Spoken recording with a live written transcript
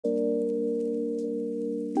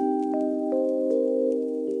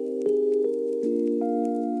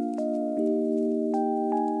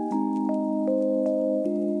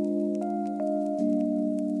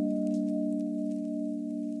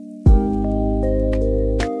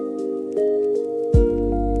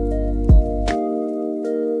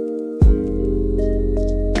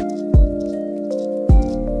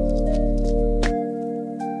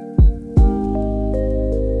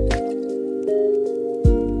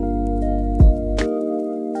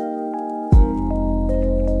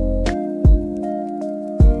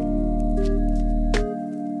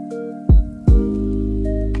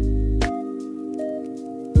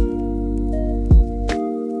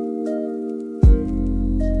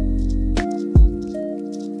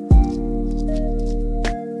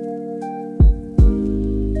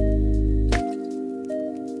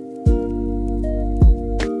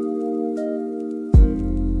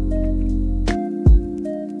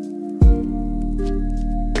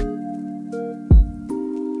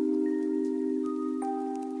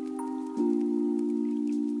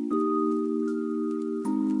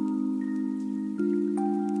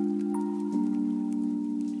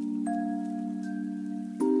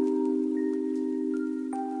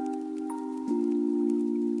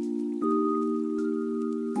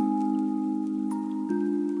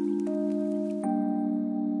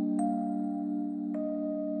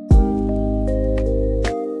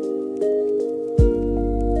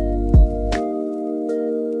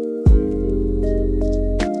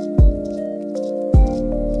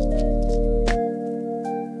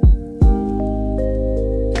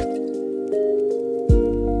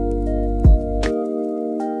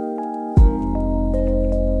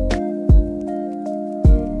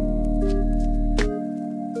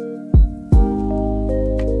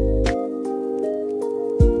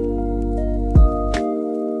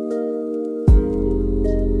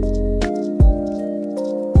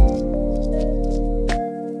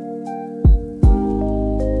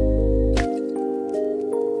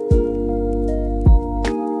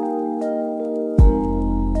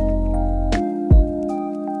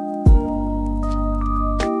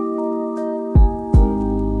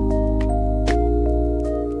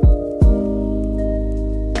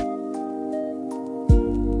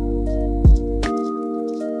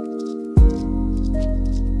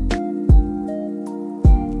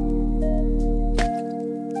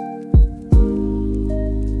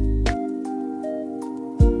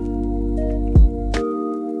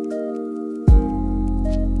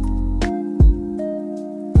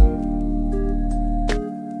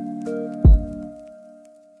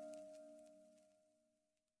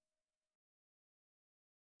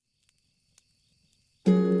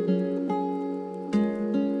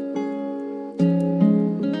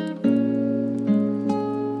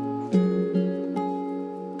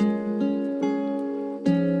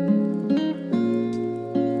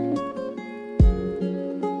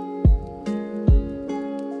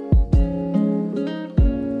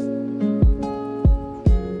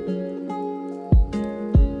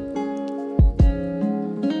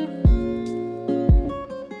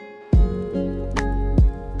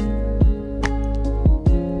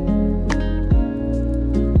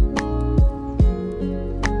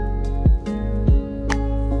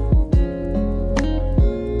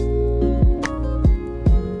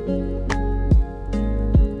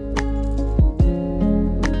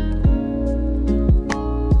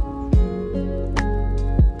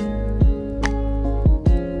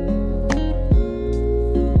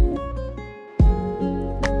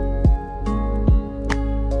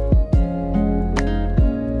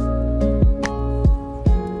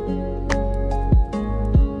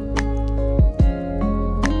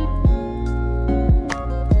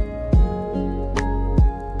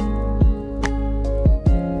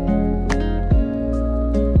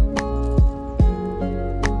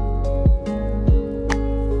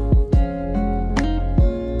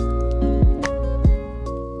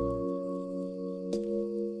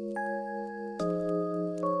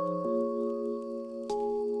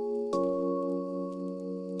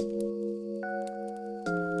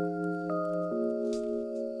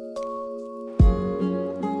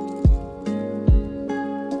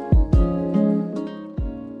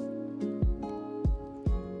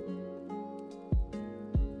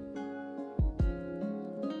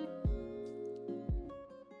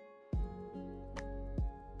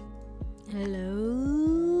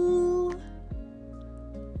Hello?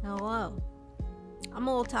 Hello. I'm a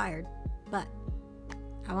little tired, but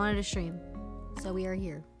I wanted to stream, so we are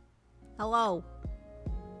here. Hello.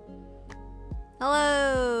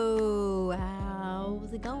 Hello.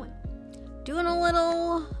 How's it going? Doing a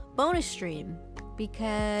little bonus stream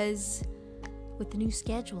because with the new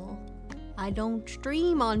schedule, I don't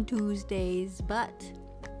stream on Tuesdays, but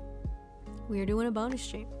we are doing a bonus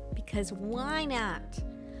stream because why not?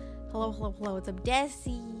 Hello, hello, hello. What's up,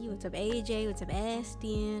 Desi? What's up, AJ? What's up,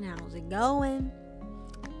 Aston? How's it going?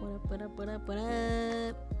 What up, what up, what up, what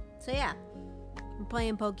up? So yeah, we're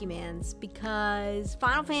playing Pokemans because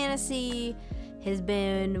Final Fantasy has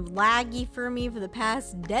been laggy for me for the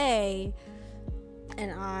past day,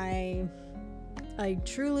 and I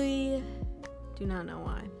truly do not know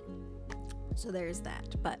why. So there's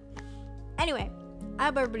that. But anyway, I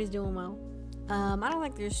hope everybody's doing well. I don't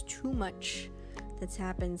think there's too much that's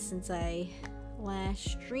happened since I last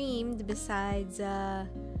streamed besides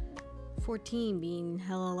 14 being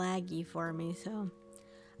hella laggy for me, so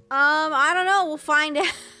I don't know, we'll find out.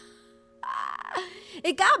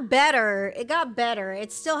 It got better.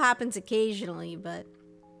 It still happens occasionally, but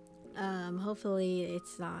hopefully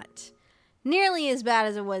it's not nearly as bad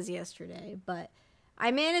as it was yesterday. But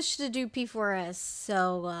I managed to do P4S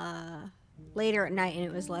so later at night, and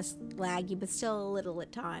it was less laggy, but still a little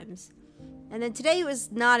at times. And then today it was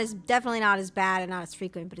definitely not as bad and not as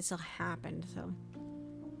frequent, but it still happened. So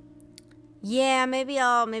yeah, maybe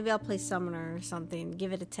I'll play Summoner or something.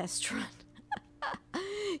 Give it a test run.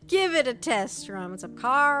 Give it a test run. What's up,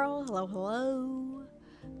 Carl? Hello, hello.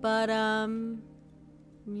 But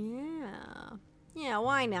yeah,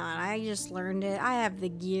 why not? I just learned it. I have the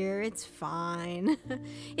gear. It's fine.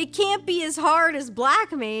 It can't be as hard as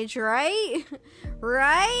Black Mage, right?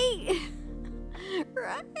 Right?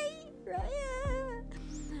 Right?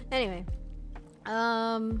 Anyway,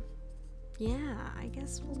 yeah, I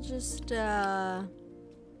guess we'll just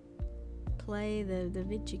play the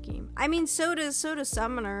video game. I mean, so does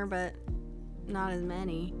Summoner, but not as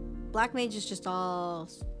many. Black Mage is just all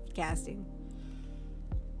casting.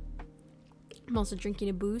 I'm also drinking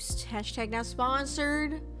a Boost. Hashtag not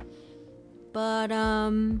sponsored. But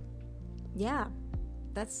yeah,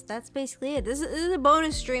 that's basically it. This is a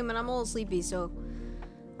bonus stream, and I'm a little sleepy, so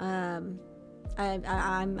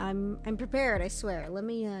I'm prepared, I swear. Let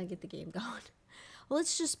me get the game going. Well,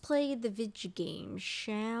 let's just play the video game,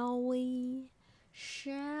 shall we?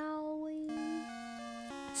 Shall we?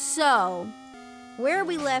 So, where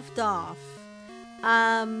we left off,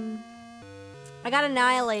 I got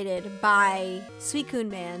annihilated by Suicune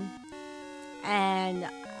Man, and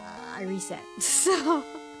I reset. So,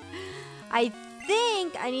 I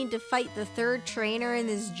think I need to fight the third trainer in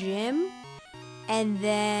this gym, and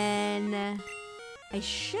then I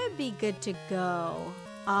should be good to go.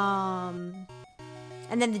 And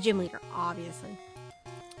then the gym leader, obviously.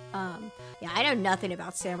 Yeah, I know nothing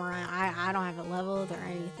about Samurai. I don't have it leveled or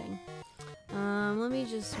anything. Let me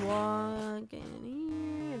just walk in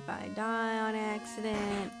here if I die on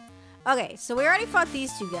accident. Okay, so we already fought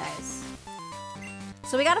these two guys.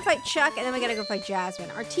 So we gotta fight Chuck, and then we gotta go fight Jasmine.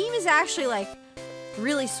 Our team is actually, like,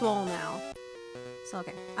 really swole now. So,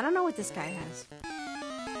 okay. I don't know what this guy has.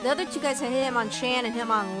 The other two guys had Hitmonchan and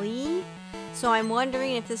Hitmonlee, so I'm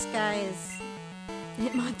wondering if this guy is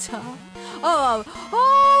Hitmontop. Oh,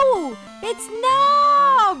 it's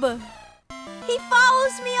Nob! He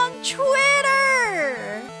follows me on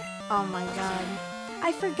Twitter! Oh my god.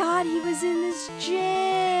 I forgot he was in this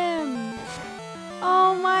gym!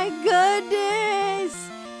 Oh my goodness!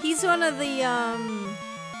 He's one of the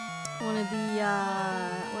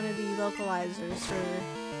localizers for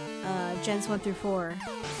Gens 1 through 4. Which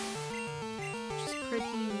is pretty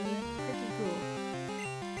cool.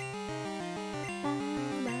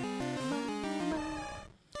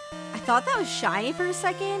 I thought that was shiny for a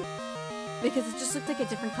second because it just looked like a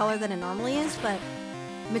different color than it normally is, but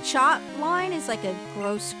Machop line is like a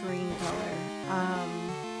gross green color.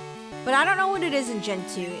 But I don't know what it is in Gen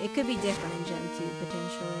 2. It could be different in Gen 2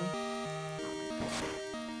 potentially.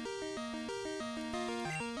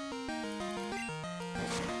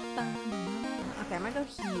 Okay, I'm gonna go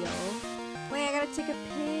heal. Wait, I gotta take a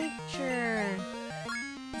picture.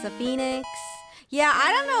 It's a Phoenix. Yeah,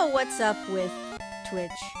 I don't know what's up with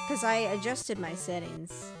Twitch, because I adjusted my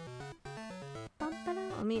settings. I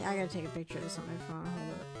gotta take a picture of this on my phone.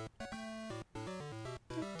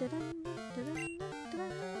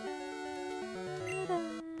 Hold up.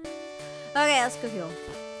 Okay, let's go heal.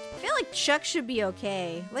 I feel like Chuck should be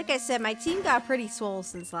okay. Like I said, my team got pretty swole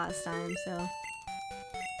since last time, so.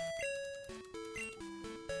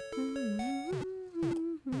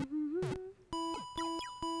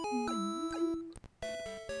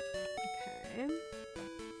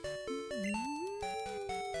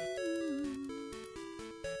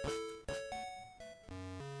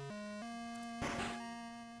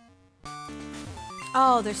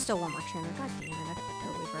 Oh, there's still one more trainer. God damn it, I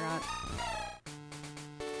totally forgot.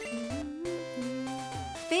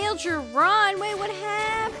 Failed your run! Wait, what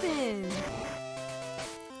happened?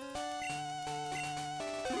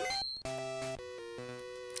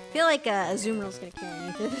 I feel like a Azumarill's gonna carry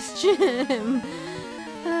me through this gym.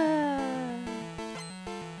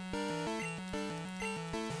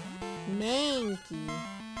 Mankey.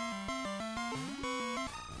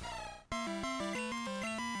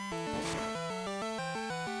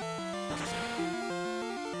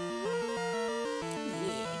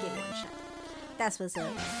 That's what's up.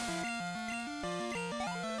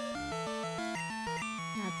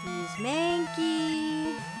 Have to use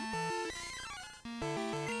Mankey.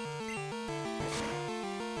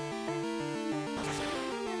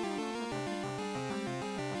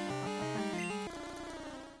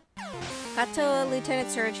 Got to Lieutenant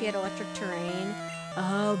Surge, he had electric terrain.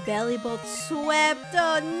 Oh, Belly Bolt swept.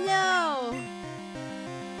 Oh no.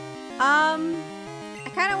 I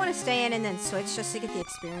kind of want to stay in and then switch just to get the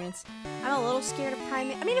experience. I'm a little scared of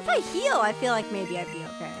Primate. I mean, if I heal, I feel like maybe I'd be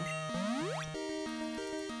okay.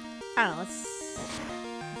 I don't know, let's see.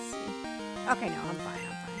 Okay, no, I'm fine,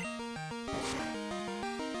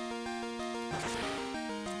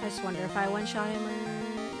 I just wonder if I one-shot him or... No,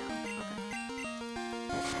 okay.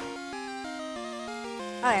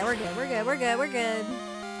 Okay, we're good, we're good, we're good, we're good.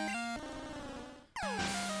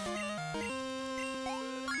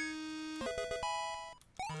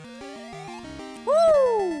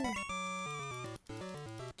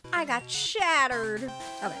 I got shattered.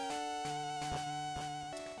 Okay.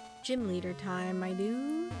 Gym leader time, my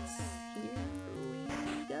dudes. Here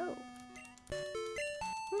we go.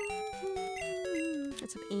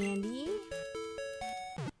 What's up, Andy?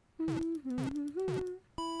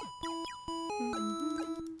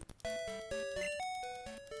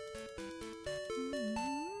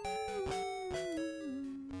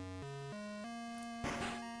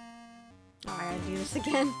 Oh, I gotta do this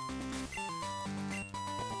again.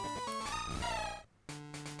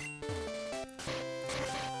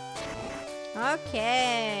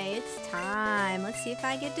 Okay, it's time. Let's see if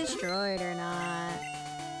I get destroyed or not.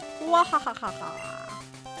 Wahahaha.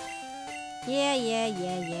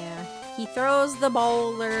 Yeah. He throws the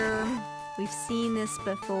boulder. We've seen this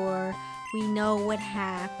before. We know what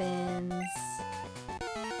happens.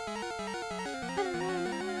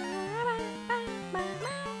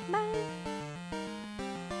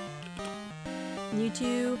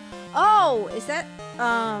 Mewtwo. Oh, is that,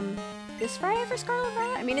 this Friday for Scarlet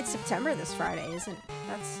Violet? I mean, it's September this Friday, isn't it?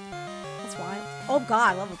 That's wild. Oh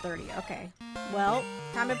god, level 30. Okay. Well,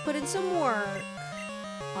 time to put in some work.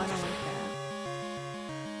 Oh, I don't like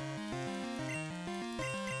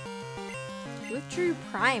that. Withdrew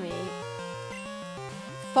Primate.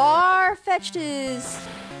 Far-fetched is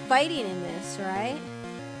fighting in this, right?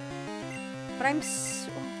 But I'm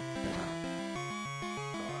so...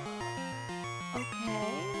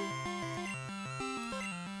 Okay.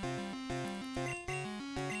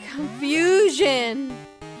 Confusion!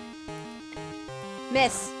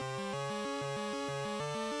 Miss.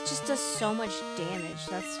 It just does so much damage.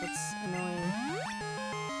 That's what's annoying.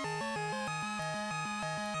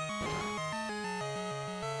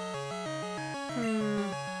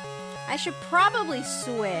 I should probably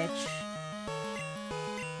switch.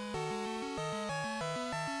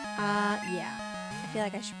 Yeah. I feel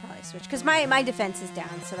like I should probably switch. Because my defense is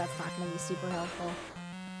down, so that's not going to be super helpful.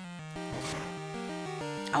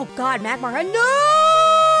 Oh god, Magmar.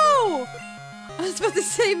 No! I was about to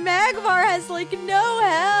say Magmar has like no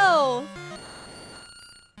health.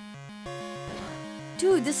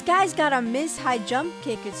 Dude, this guy's got a miss high jump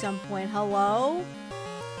kick at some point. Hello?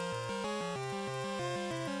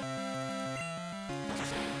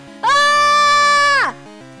 Ah!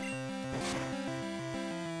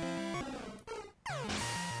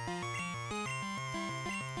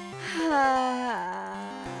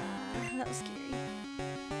 That was scary.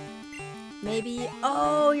 Maybe,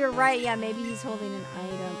 oh, you're right. Yeah, maybe he's holding an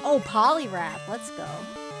item. Oh, Poliwrath. Let's go.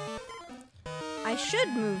 I should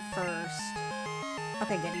move first.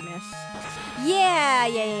 Okay, good, he missed.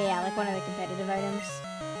 Yeah. Like one of the competitive items.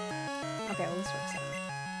 Okay, well, this works out.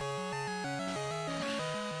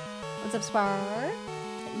 What's up, Spar?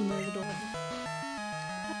 That emo is adorable.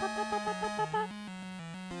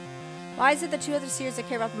 Why is it the two other series I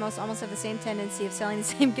care about the most almost have the same tendency of selling the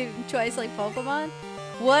same game twice like Pokemon?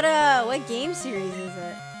 What game series is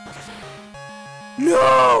it?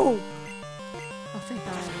 No! Oh, thank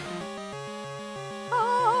God.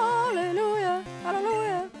 Hallelujah!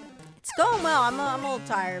 going well. I'm a little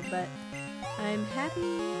tired, but I'm happy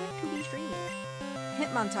to be streaming.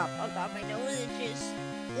 Hitmontop. Oh god, my nose itches.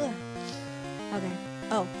 Ugh. Okay.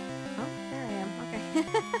 Oh, there I am. Okay.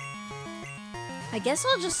 I guess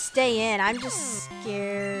I'll just stay in. I'm just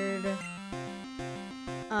scared.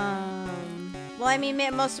 Well, I mean,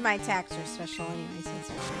 most of my attacks are special anyway, so it's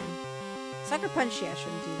fine. Sucker Punch, yeah,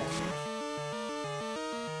 shouldn't do that much.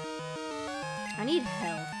 I need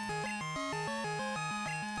help.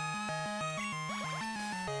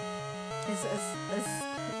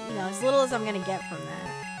 You know, as little as I'm gonna get from that.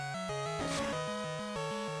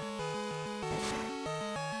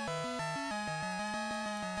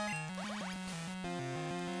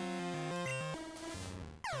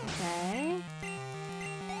 Okay.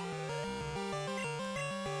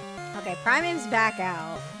 Okay, Primeape's back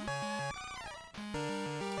out.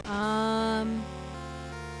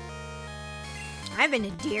 I haven't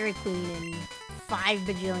been to Dairy Queen in 5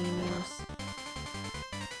 bajillion years.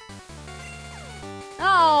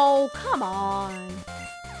 Oh, come on.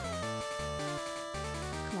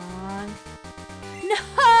 Come on.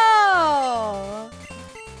 No!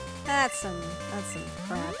 That's some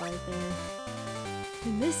crap right there.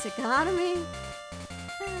 In this economy?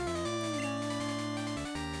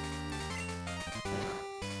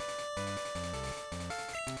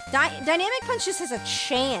 Dynamic Punch just has a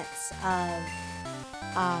chance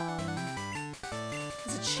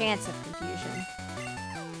of confusion.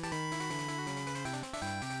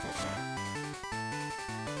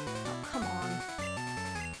 Oh, come on.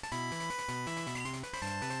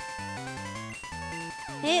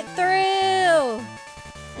 Hit through!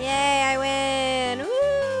 Yay, I win!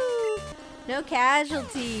 Woo! No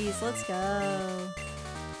casualties. Let's go.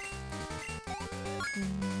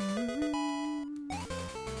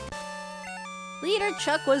 Leader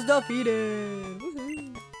Chuck was defeated. Woohoo.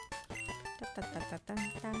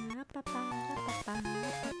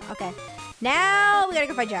 Okay, now we gotta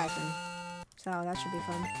go fight Jackson. So that should be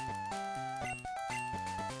fun.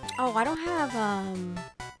 Oh, I don't have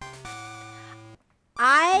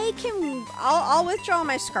I'll withdraw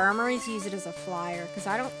my Skarmory to use it as a flyer because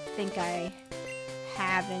I don't think I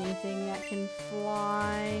have anything that can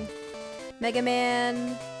fly. Mega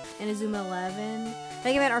Man and Azuma 11.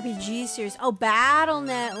 Mega Man RPG series. Oh, Battle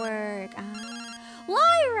Network.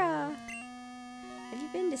 Lyra! Have you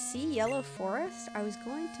been to see Yellow Forest? I was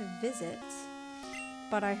going to visit,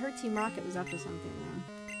 but I heard Team Rocket was up to something there.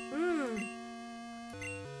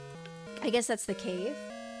 I guess that's the cave.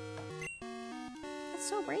 That's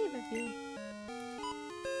so brave of you.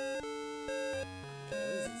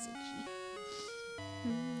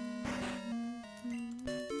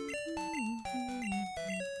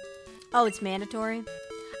 Oh, it's mandatory?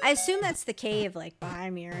 I assume that's the cave, like,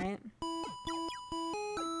 behind me, right?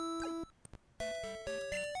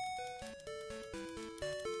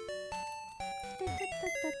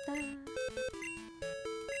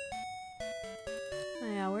 Oh,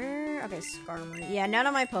 yeah, where? Okay, Skarmory. Yeah, none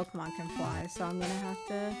of my Pokemon can fly, so I'm gonna have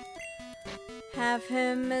to have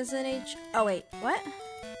him as an H... Oh, wait, what?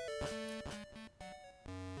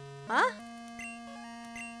 Huh?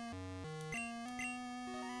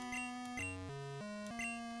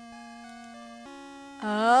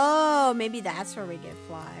 Oh, maybe that's where we get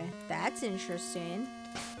fly. That's interesting.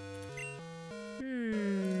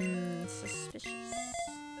 Suspicious.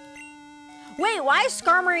 Wait, why is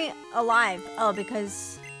Skarmory alive? Oh,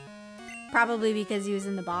 because... Probably because he was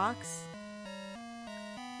in the box.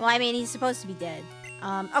 Well, I mean, he's supposed to be dead.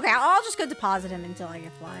 Okay, I'll just go deposit him until I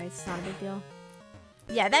get fly. It's not a big deal.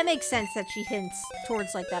 Yeah, that makes sense that she hints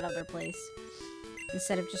towards, like, that other place.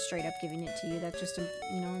 Instead of just straight up giving it to you, that just,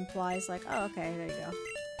 you know, implies like, oh, okay, there you go.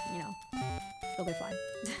 You know, it'll be fine.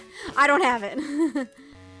 I don't have it.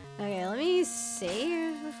 Okay, let me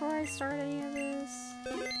save before I start any of this.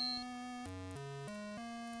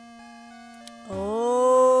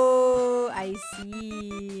 Oh, I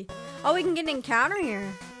see. Oh, we can get an encounter here.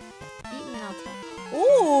 Beat me and I'll tell.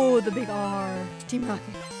 Oh, the big R. Team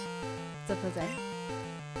Rocket. What's up, Jose?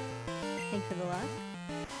 Thanks for the love.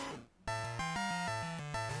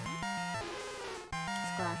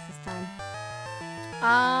 Glass this time.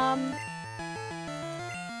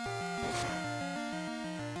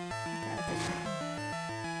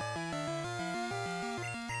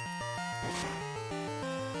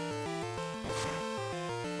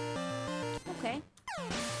 Okay.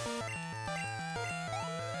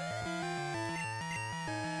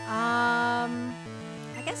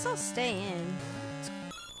 I guess I'll stay in.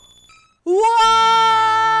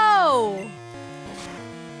 Whoa!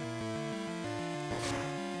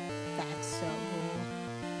 That's so cool.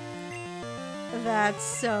 That's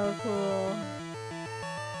so cool.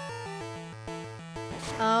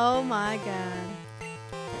 Oh my god.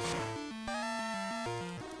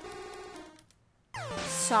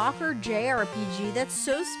 Soccer JRPG. That's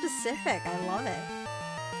so specific. I love it.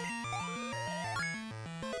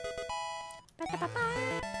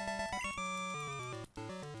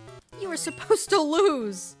 You were supposed to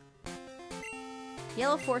lose.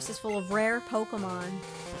 Yellow Forest is full of rare Pokemon.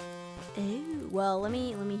 Ooh, well, let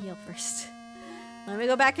me heal first. Let me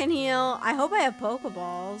go back and heal. I hope I have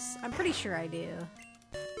Pokeballs. I'm pretty sure I do.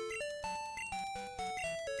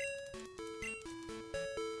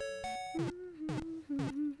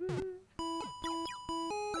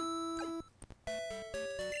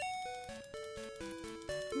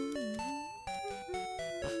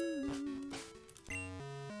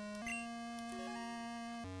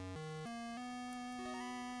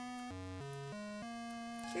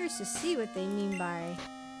 Curious to see what they mean by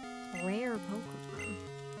rare Pokemon.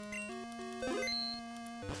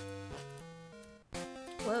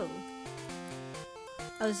 Whoa.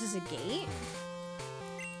 Oh, this is a gate?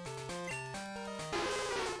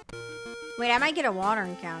 Wait, I might get a water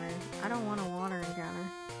encounter. I don't want a water encounter.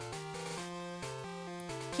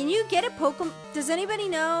 Can you get a Pokemon? Does anybody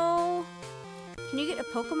know? Can you get a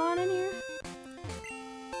Pokemon in here?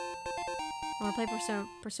 I want to play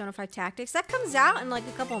Persona 5 Tactics. That comes out in like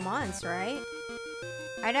a couple months, right?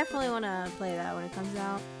 I definitely want to play that when it comes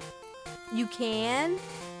out. You can?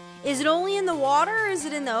 Is it only in the water or is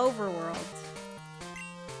it in the overworld?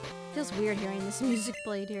 Feels weird hearing this music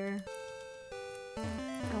played here.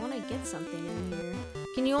 I want to get something in here.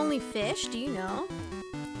 Can you only fish? Do you know?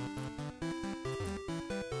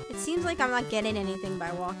 It seems like I'm not getting anything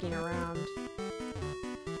by walking around.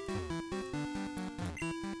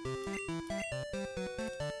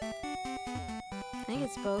 I think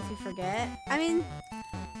it's both, you forget. I mean,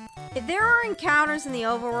 if there are encounters in the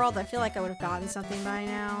overworld, I feel like I would have gotten something by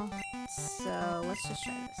now. So, let's just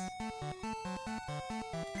try this.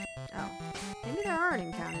 Oh. Maybe there aren't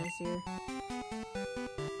encounters here.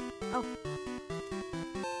 Oh.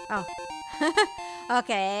 Oh.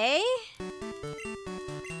 Okay.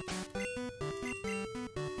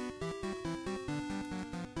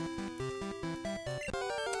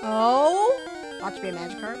 Oh. Watch me a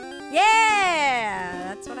Magikarp. Yeah!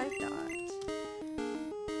 That's what I thought.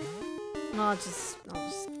 I'll just go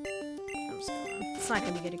on. It's not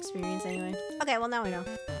gonna be a good experience anyway. Okay, well now we know.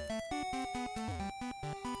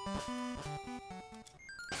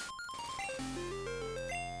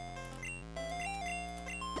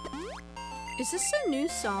 Is this a new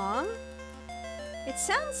song? It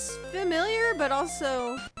sounds familiar, but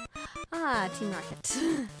also... Ah, Team Rocket.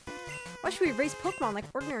 Why should we raise Pokemon like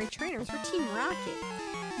ordinary trainers? We're Team Rocket.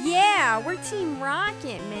 Yeah, we're Team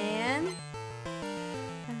Rocket, man.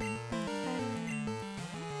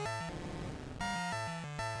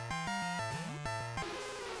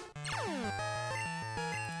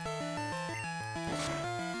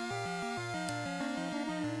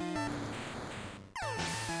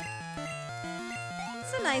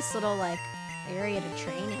 It's a nice little, like, area to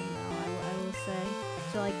train in, though, I will say.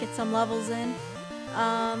 To, like, get some levels in.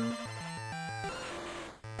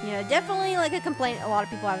 Yeah, definitely, like, a complaint a lot of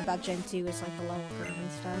people have about Gen 2 is, like, the level curve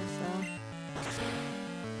and stuff, so...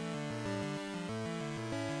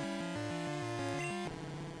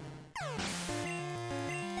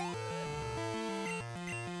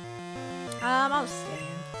 I'll stay.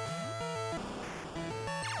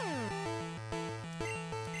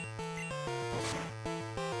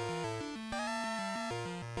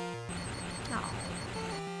 Oh.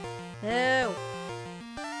 No.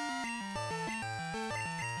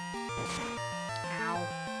 Ow.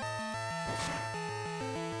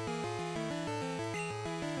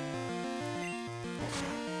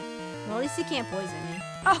 Well, at least he can't poison me.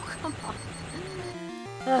 Oh, come on.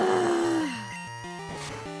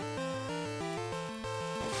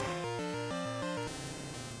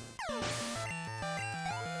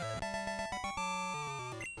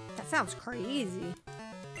 That sounds crazy.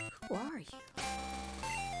 Who are you?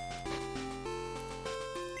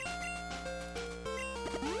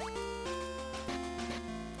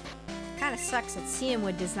 Kinda sucks that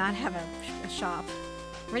Cianwood does not have a shop.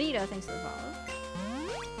 Renito, thanks for the follow.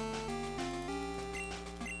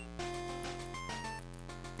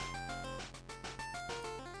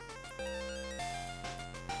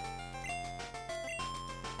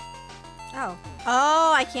 Oh.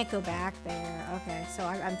 Oh, I can't go back there. Okay, so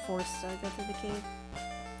I'm forced to go through the cave.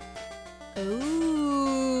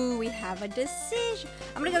 Ooh, we have a decision.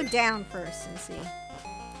 I'm gonna go down first and see.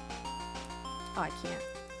 Oh, I can't.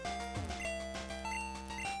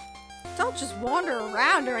 Don't just wander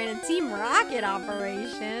around during a Team Rocket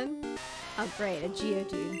operation. Oh, great, a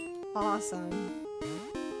Geodude. Awesome.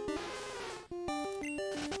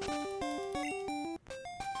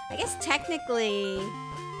 I guess technically,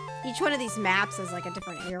 each one of these maps is like a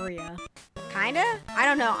different area. Kinda? I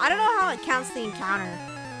don't know. I don't know how it counts the encounter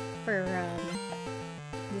for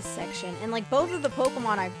this section. And like both of the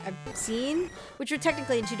Pokemon I've seen, which are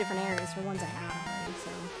technically in 2 different areas for ones I have already,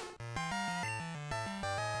 so.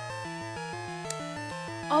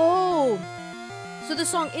 Oh! So the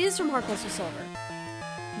song is from Heart Gold Silver.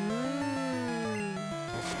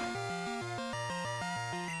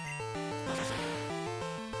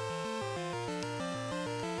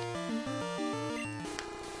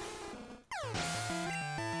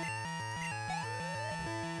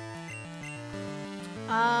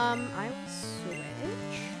 I will switch.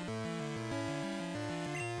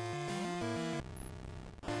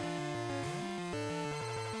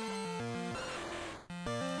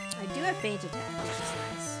 I do have Feint Attack, which is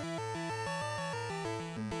nice.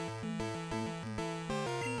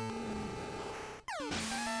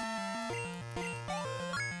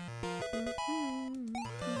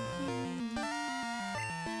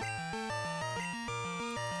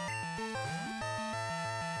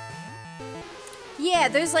 Yeah,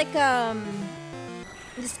 there's like,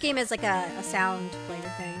 this game has like a sound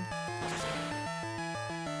player thing.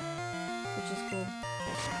 Which is cool.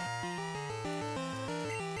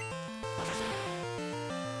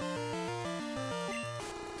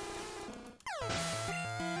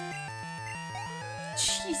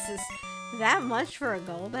 Jesus, that much for a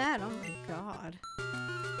Golbat? Oh my god.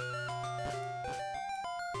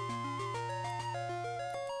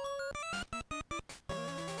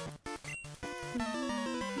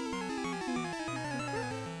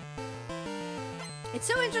 It's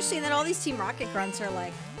so interesting that all these Team Rocket grunts are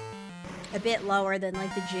like a bit lower than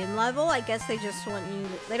like the gym level. I guess they just want you,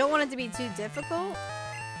 they don't want it to be too difficult,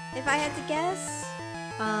 if I had to guess.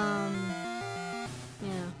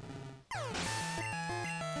 Yeah.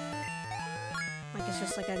 Like it's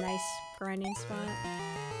just like a nice grinding spot.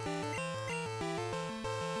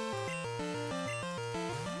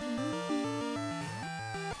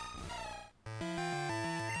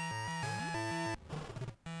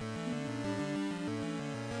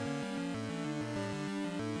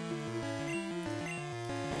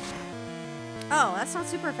 Oh, that's not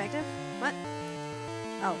super effective? What?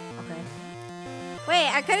 Oh, okay. Wait,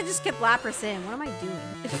 I could have just kept Lapras in. What am I doing?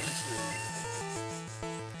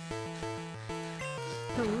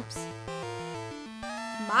 Oops.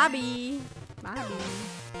 Mobby. Mobby.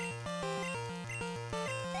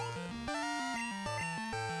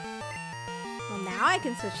 Well, now I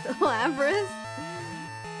can switch to Lapras.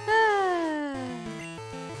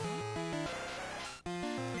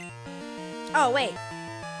 Oh, wait.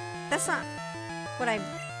 That's not what I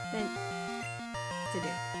meant to do.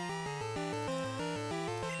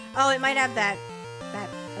 Oh, it might have that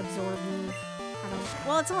absorb move. I don't.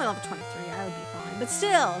 Well, it's only level 23. I would be fine, but still,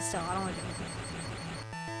 I don't want to do anything.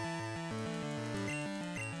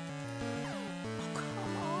 Oh,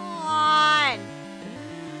 come on,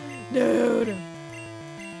 dude.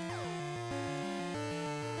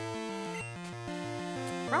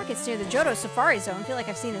 Rockets near the Johto Safari Zone. I feel like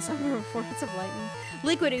I've seen this somewhere before. It's of lightning.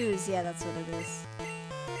 Liquid Ooze. Yeah, that's what it is.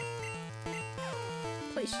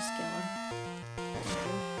 Please just kill him.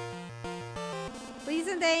 Please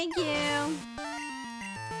and thank you.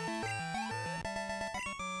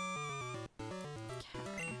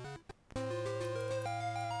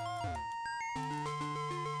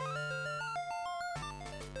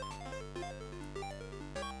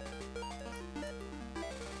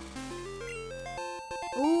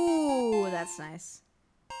 Ooh, that's nice.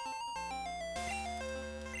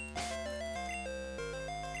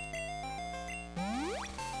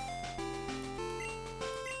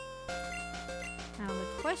 Now the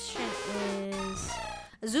question is,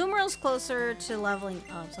 Azumarill's closer to leveling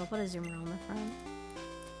up, so I'll put a Azumarill in the front.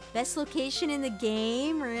 Best location in the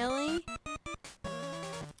game, really?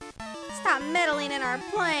 Stop meddling in our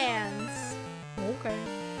plans. Okay.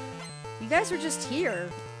 You guys were just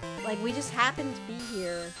here. Like, we just happened to be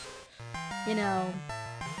here, you know,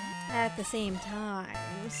 at the same time,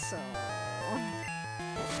 so...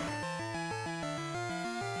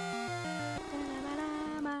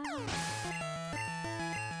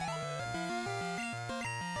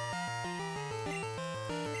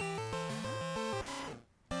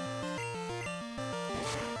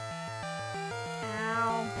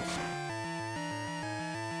 Ow.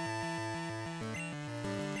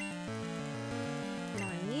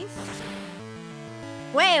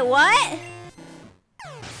 Wait, what?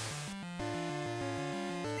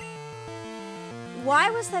 Why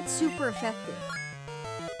was that super effective?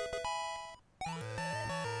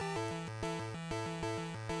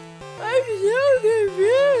 I'm so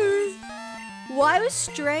confused. Why was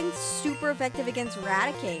Strength super effective against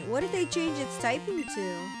Raticate? What did they change its typing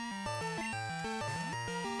to?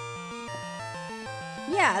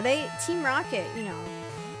 Yeah, Team Rocket, you know,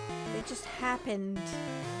 they just happened.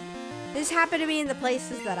 This happened to be in the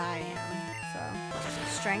places that I am, so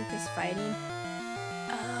Strength is fighting.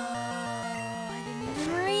 Oh, I didn't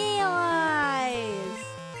even realize.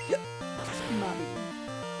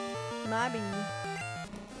 Mobby.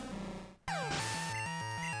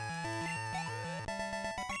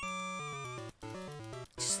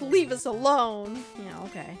 Just leave us alone. Yeah,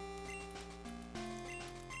 okay.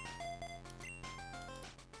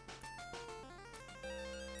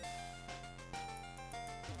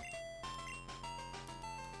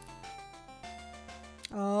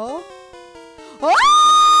 Oh. Ah!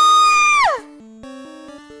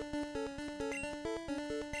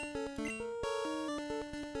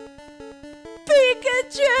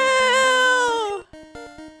 Pikachu!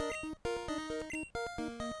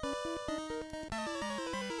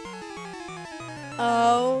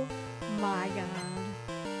 Oh my god.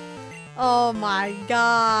 Oh my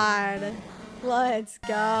god. Let's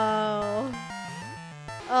go.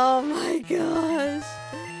 Oh my gosh.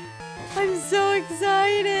 I'm so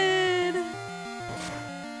excited!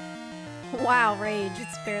 Wow, Rage.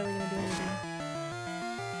 It's barely gonna do anything.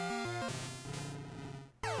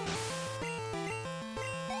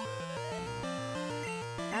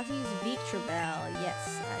 I have to use Victreebel.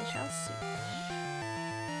 Yes, I shall switch.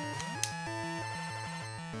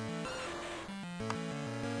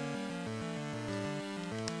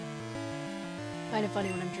 Kind of funny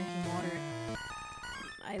when I'm drinking water.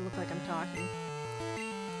 I look like I'm talking.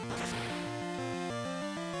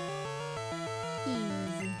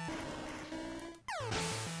 Easy.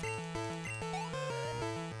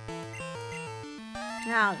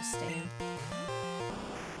 I'll just stay in.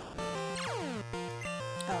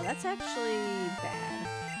 Oh, that's actually bad.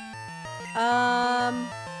 Let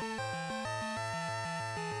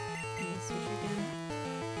me switch again.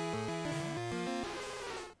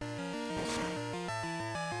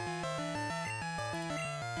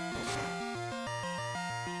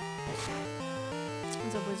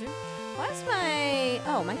 What's up, Wizard? Why is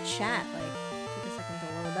my chat, like, took a second to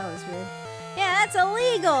load. That was weird. Yeah, that's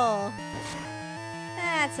illegal!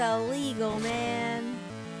 That's illegal, man.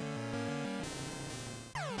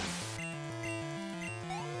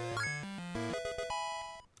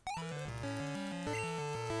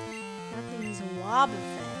 Nothing's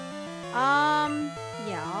Wobbuffet.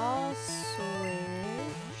 Yeah, I'll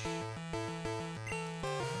switch.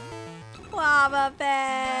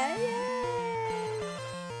 Wobbuffet! Yay!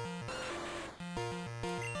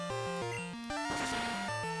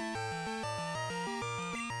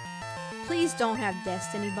 Please don't have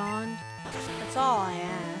Destiny Bond. That's all I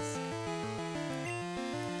ask.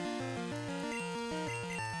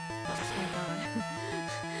 Oh god.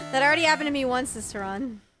 That already happened to me once this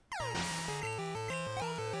run.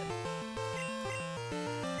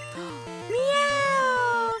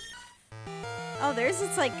 Meow! Oh, theirs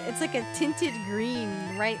it's like a tinted green,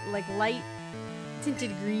 right? Like light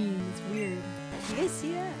tinted green. It's weird. You guys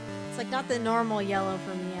see that? It's like not the normal yellow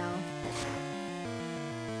for Meow.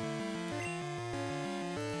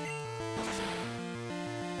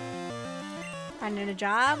 Finding a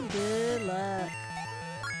job? Good luck.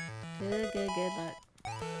 Good luck.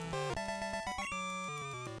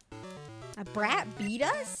 A brat beat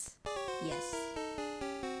us? Yes.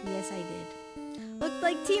 Yes, I did. Looked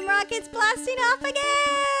like Team Rocket's blasting off again!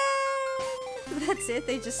 That's it?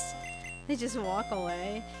 They just walk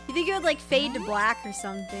away? You think it would like fade to black or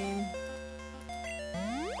something?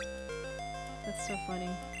 That's so funny.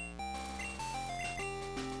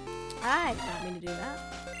 I did not mean to do that.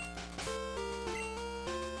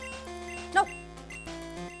 Nope.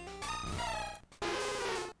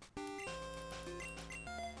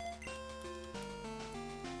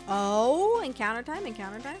 Oh, encounter time,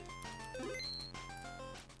 encounter time.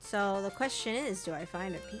 So the question is, do I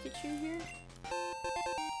find a Pikachu here?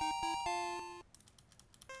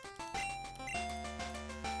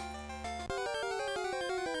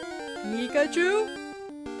 Pikachu?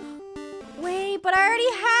 Wait, but I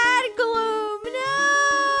already had Gloom! No!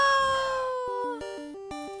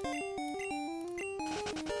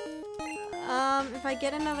 If I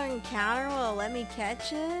get another encounter, will it let me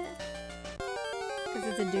catch it? Because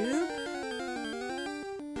it's a dupe?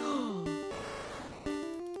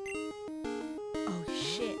 Oh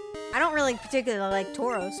shit. I don't really particularly like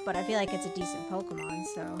Tauros, but I feel like it's a decent Pokemon,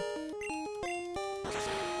 so...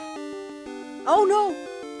 Oh no!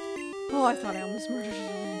 Oh, I thought I almost murdered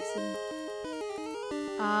it on accident.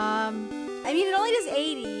 I mean, it only does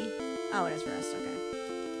 80. Oh, it is rest.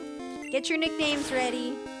 Okay. Get your nicknames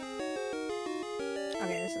ready.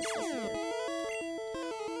 Okay, this is good.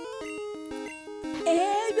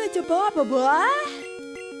 And it's a blah blah blah.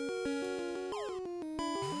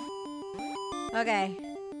 Okay.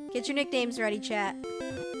 Get your nicknames ready, chat.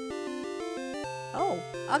 Oh,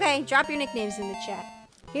 okay. Drop your nicknames in the chat.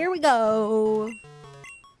 Here we go.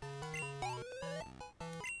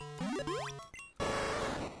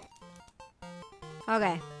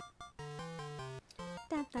 Okay.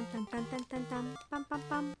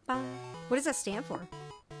 What does that stand for?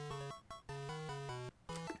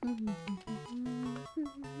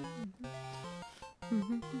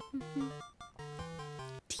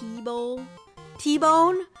 T-bone?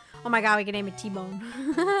 T-bone? Oh my god, we can name it T-bone.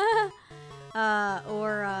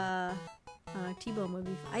 T-bone would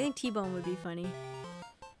be... I think T-bone would be funny.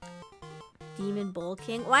 Demon Bull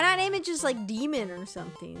King? Why not name it just like Demon or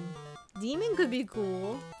something? Demon could be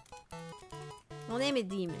cool. We'll name it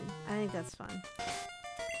Demon. I think that's fun.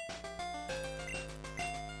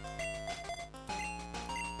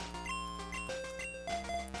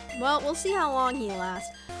 Well, we'll see how long he lasts.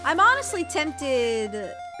 I'm honestly tempted...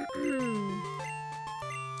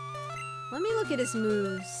 Let me look at his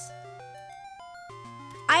moves.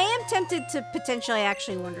 I am tempted to potentially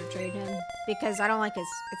actually Wonder Trade him because I don't like its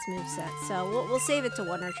moveset. So we'll save it to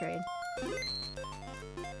Wonder Trade.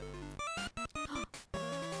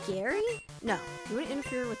 Gary? No. You wouldn't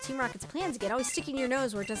interfere with Team Rocket's plans again. Always sticking your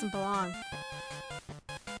nose where it doesn't belong.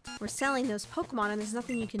 We're selling those Pokemon and there's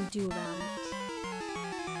nothing you can do about it.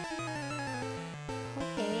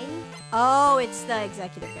 Okay. Oh, it's the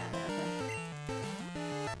executive guy. Okay.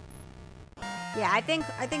 Yeah, I think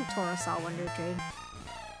Toro saw Wonder Trade.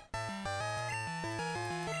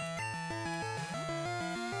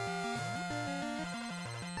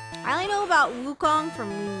 I only know about Wukong from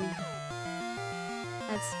League.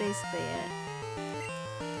 That's basically it.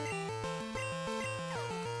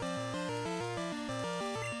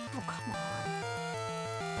 Oh, come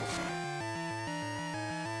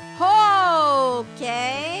on.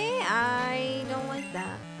 Okay. I don't like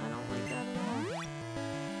that. I don't like that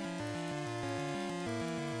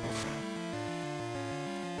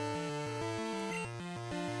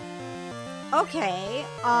at all. Okay.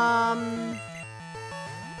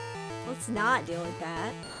 Let's not deal with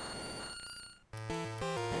that.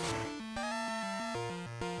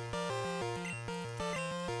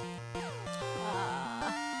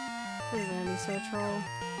 This is gonna be so troll.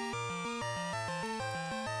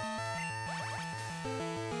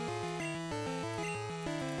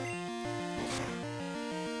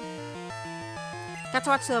 Got to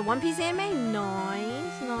watch the One Piece anime?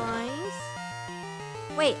 Nice, nice.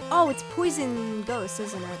 Wait, oh, it's Poison Ghost,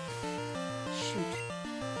 isn't it? Shoot.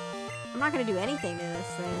 I'm not gonna do anything to this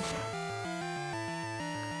thing.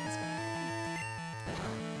 That's bad.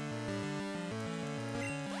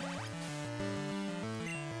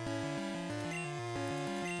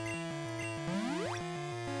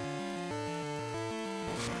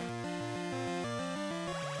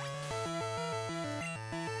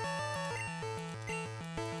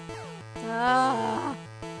 Ah.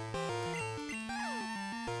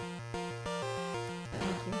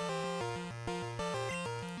 Thank you.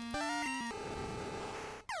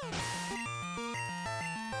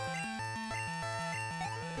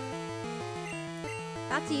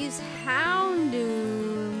 Got to use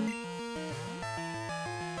Houndoom.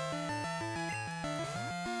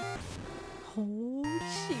 Oh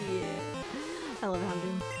shit! I love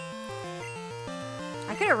Houndoom.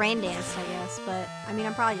 I could have rain danced, I guess, but I mean,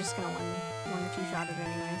 I'm probably just gonna one or two shot it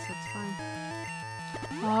anyway, so it's fine.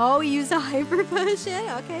 Oh, use a hyper potion.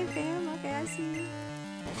 Okay, fam. Okay, I see you.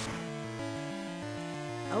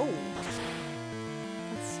 Oh,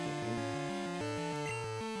 that's scary.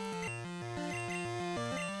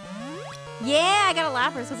 Yeah, I got a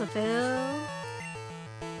Lapras as a fill.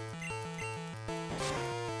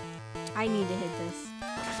 I need to hit this.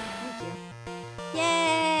 Thank you.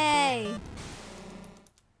 Yay!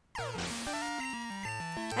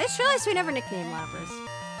 I just realized we never nicknamed Lapras.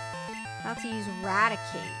 About to use Raticate.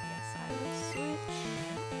 Yes, I will switch.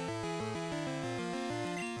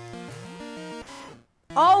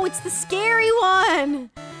 Oh, it's the scary one!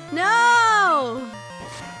 No!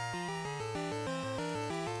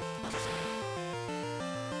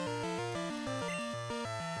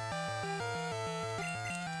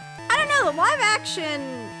 I don't know, the live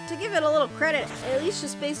action, to give it a little credit, at least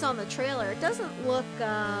just based on the trailer, it doesn't look,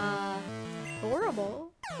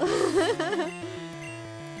 horrible.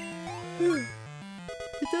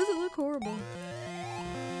 It doesn't look horrible.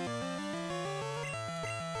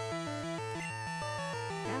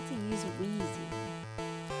 Got to use Wheezy.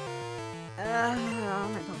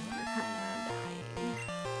 My Pokemon are kind of dying.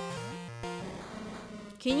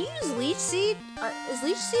 Can you use Leech Seed? Does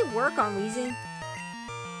Leech Seed work on Weezing?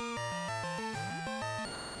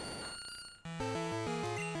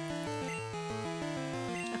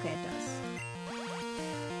 Okay, it does.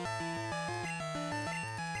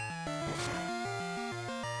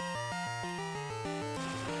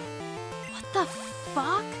 What the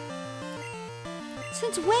fuck?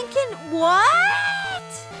 Since when can... What?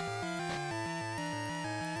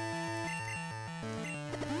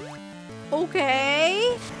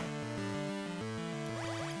 Okay.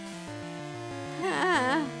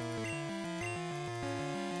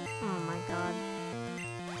 Oh my god.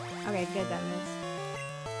 Okay, good, that missed.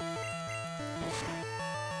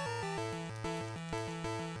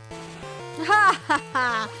 Ha ha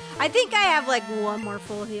ha! I think I have like one more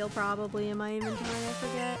full heal probably in my inventory, I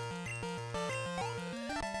forget.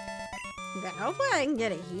 Okay, hopefully I can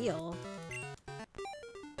get a heal.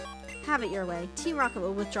 Have it your way. Team Rocket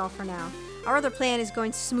will withdraw for now. Our other plan is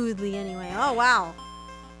going smoothly anyway. Oh wow.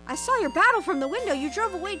 I saw your battle from the window. You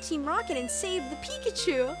drove away Team Rocket and saved the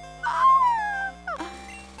Pikachu. Ah!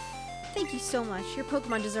 Thank you so much. Your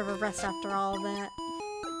Pokemon deserve a rest after all of that.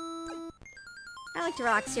 I like to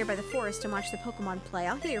relax here by the forest and watch the Pokemon play.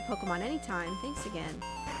 I'll heal your Pokemon anytime. Thanks again.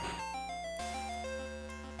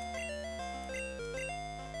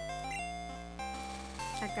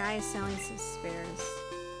 That guy is selling some spares.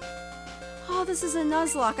 Oh, this is a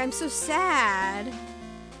Nuzlocke. I'm so sad.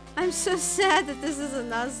 I'm so sad that this is a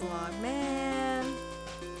Nuzlocke, man.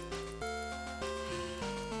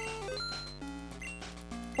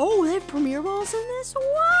 Oh, they have Premier Balls in this?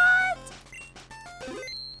 What?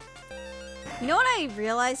 You know what I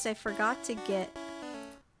realized? I forgot to get...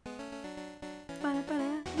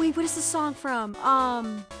 Wait, what is this song from?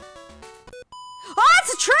 Oh,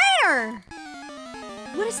 it's a trainer!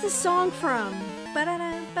 What is this song from?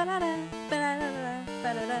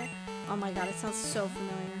 Oh my god, it sounds so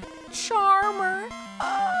familiar. Charmer!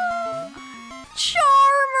 Oh,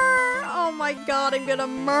 Charmer! Oh my god, I'm gonna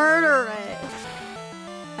murder it.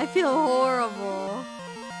 I feel horrible.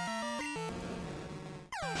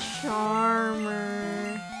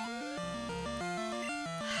 Charmer.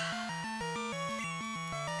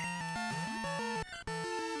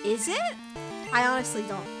 Is it? I honestly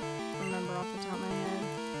don't remember off the top of my head.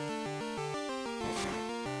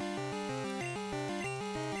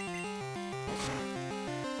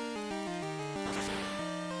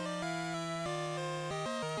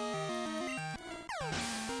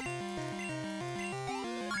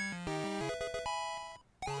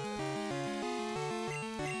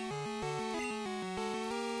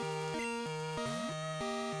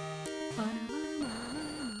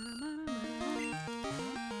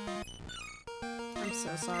 I'm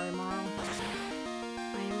so sorry, Marl. I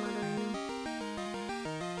am murdering you.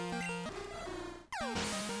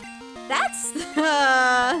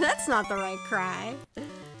 That's not the right cry.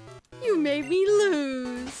 You made me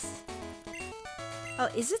lose. Oh,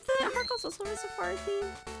 is it the Heartgold Soul Safari theme?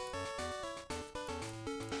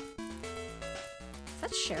 Is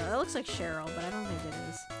that Cheryl? It looks like Cheryl, but I don't think it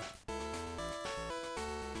is.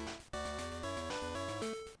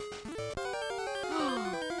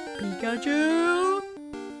 Pikachu!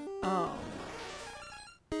 Oh.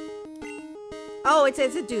 Oh, it's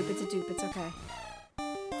a dupe. It's a dupe. It's okay.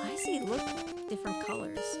 Why does he look different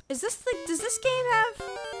colors? Is this like, does this game have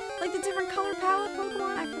like the different color palette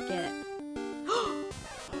Pokemon? I forget.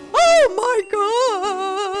 Oh my god!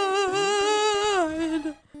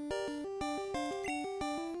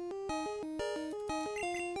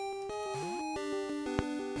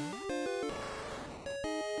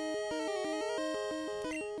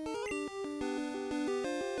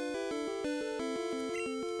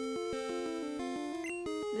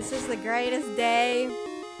 This is the greatest day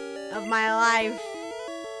of my life.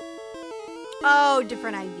 Oh,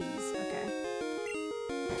 different IVs. Okay.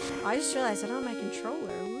 Oh, I just realized I don't have my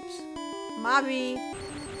controller. Oops. Mobby.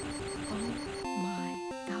 Oh my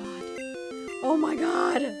god. Oh my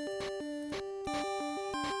god.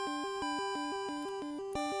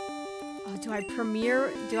 Oh, do I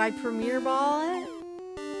premiere ball it?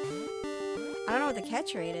 I don't know what the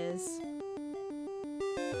catch rate is.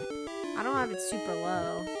 I don't have it super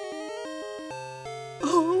low.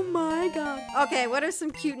 Oh my god. Okay, what are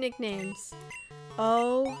some cute nicknames?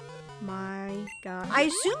 Oh my god. I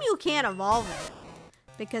assume you can't evolve it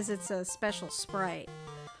because it's a special sprite.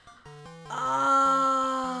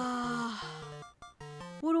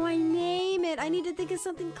 What do I name it? I need to think of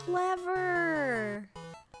something clever.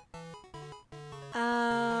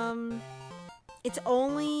 It's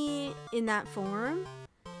only in that form?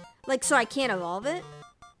 Like, so I can't evolve it?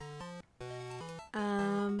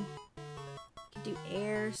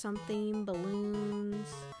 water something, balloons.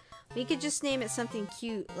 We could just name it something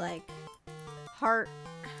cute like heart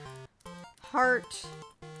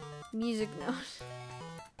music note.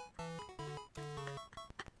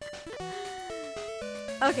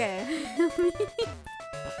 Okay. Let me go.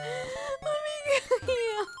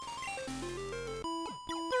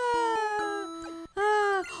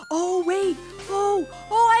 Oh wait! Oh!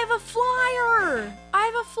 I have a flyer! I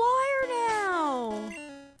have a flyer now!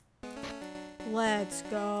 Let's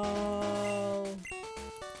go.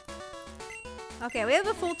 Okay, we have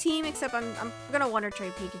a full team except I'm gonna Wonder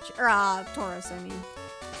Trade Pikachu. Or Tauros, I mean.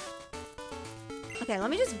 Okay, let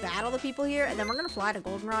me just battle the people here and then we're gonna fly to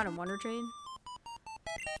Goldenrod and Wonder Trade.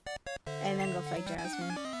 And then go fight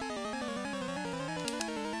Jasmine.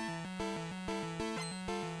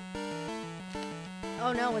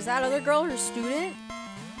 Oh no, was that other girl her student?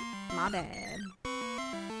 My bad.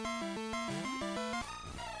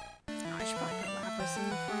 Oh, I should probably put Lapras in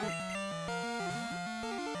the front.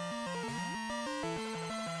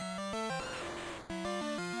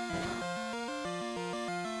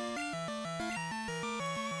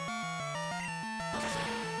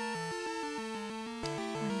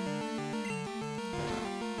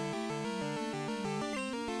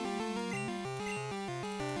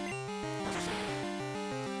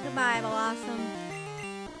 Goodbye, Blossom.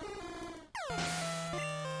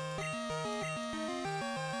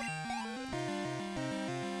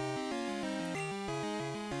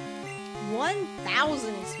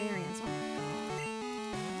 $1,000 experience. Oh my god.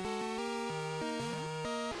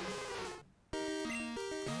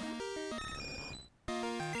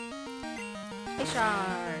 Hey,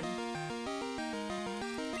 Shard.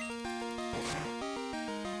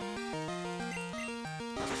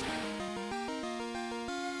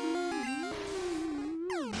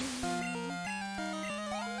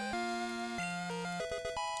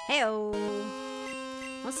 Heyo.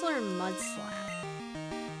 Let's learn Mud Slap.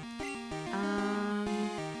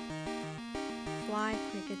 Fly,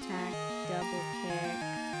 quick attack, double kick.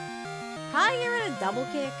 Probably get rid of double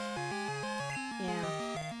kick. Yeah.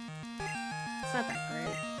 It's not that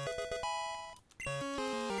great.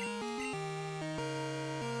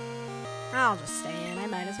 I'll just stay in. I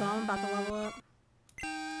might as well. I'm about to level up.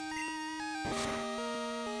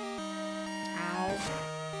 Ow.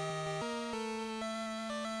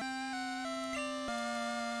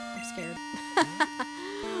 I'm scared.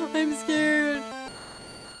 I'm scared.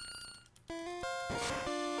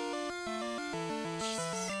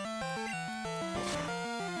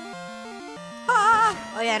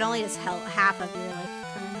 Oh yeah, it only does half of your like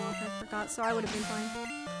current health. I forgot, so I would have been fine.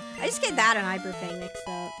 I just get that and Iberfang mixed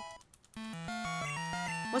up.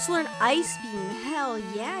 Let's learn Ice Beam. Hell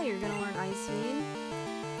yeah, you're gonna learn Ice Beam.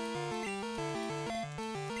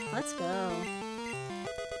 Let's go.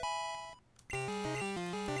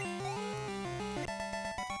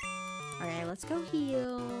 Alright, let's go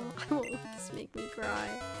heal. I won't let this make me cry.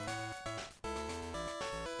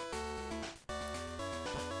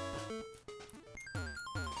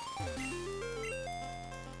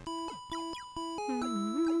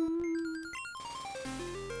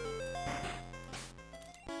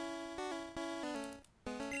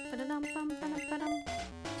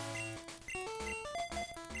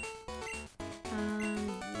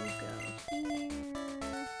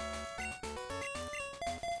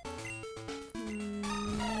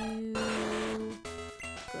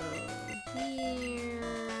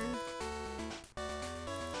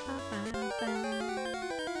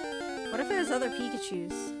 Other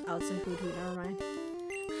Pikachus. Oh, it's a Hoothoot, never mind.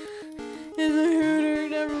 It's a Hoothoot,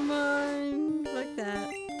 never mind. Fuck that.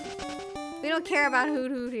 We don't care about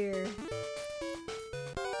Hoothoot here.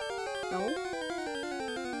 No?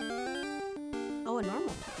 Oh, a normal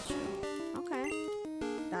Pikachu. Okay.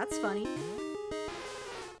 That's funny.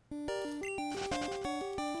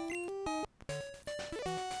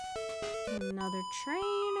 Another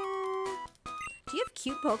trainer. Do you have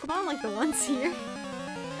cute Pokemon like the ones here?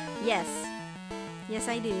 Yes. Yes,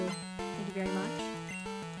 I do. Thank you very much.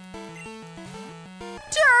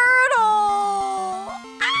 Turtle!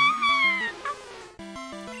 Ah!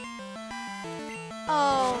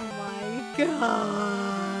 Oh my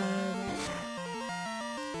god.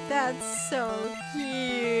 That's so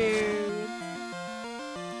cute.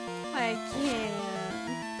 I can't.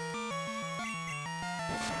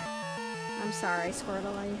 I'm sorry,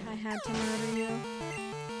 Squirtle. I had to murder you.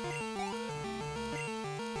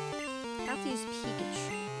 Use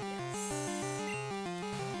Pikachu, yes.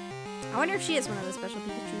 I wonder if she is one of the special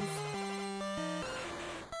Pikachus.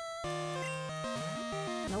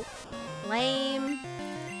 Nope. Lame.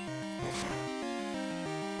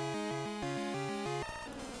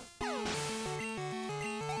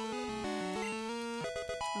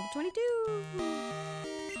 22.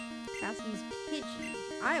 Cassie's Pidgey.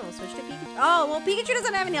 I will switch to Pikachu. Oh, well, Pikachu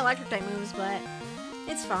doesn't have any electric type moves, but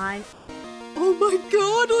it's fine. Oh my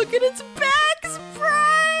god, look at its back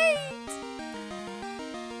sprite!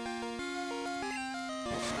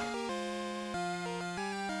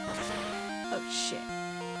 Oh shit.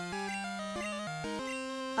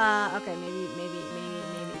 Okay, maybe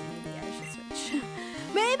I should switch.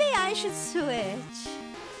 Maybe I should switch.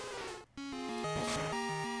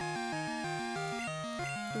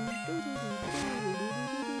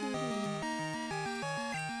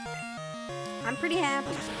 I'm pretty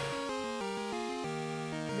happy.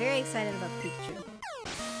 Very excited about Pikachu.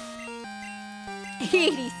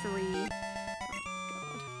 83. Oh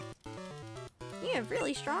god. You have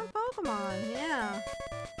really strong Pokemon, yeah.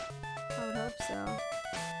 I would hope so.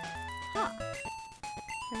 Huh.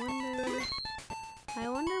 I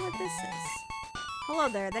wonder what this is. Hello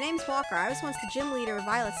there, the name's Walker. I was once the gym leader of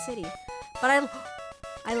Violet City. But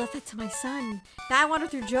I left that to my son. Now I wander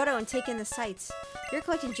through Johto and take in the sights. You're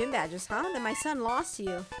collecting gym badges, huh? Then my son lost to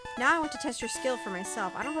you. Now I want to test your skill for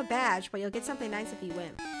myself. I don't have a badge, but you'll get something nice if you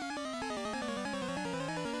win.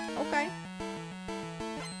 Okay.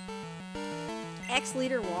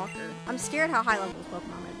 Ex-leader Walker. I'm scared how high level this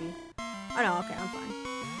Pokemon might be. Oh no, okay, I'm fine.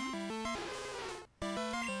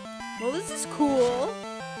 Well, this is cool.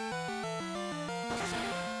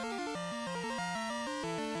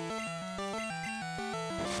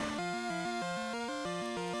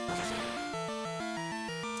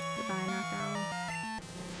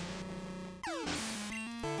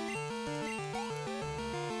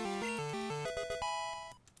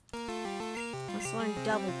 Learn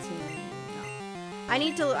double team. No. I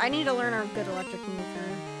need to learn a good electric move for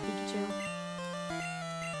Pikachu.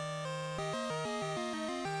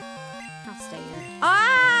 I'll stay here.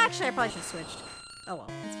 Ah, actually, I probably should have switched. Oh well,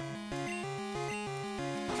 it's fine.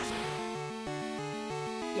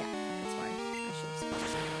 Yeah, that's why I should have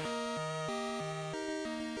switched.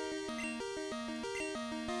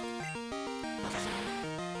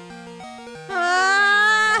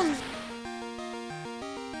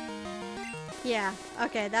 Yeah,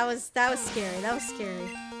 okay, that was scary. That was scary.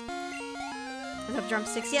 Does have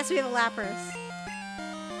drumsticks? Yes, we have a Lapras.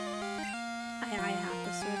 I have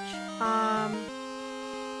to switch. I'll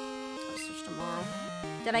switch tomorrow.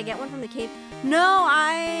 Did I get one from the cave? No,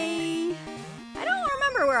 I don't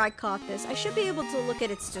remember where I caught this. I should be able to look at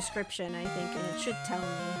its description, I think, and it should tell me.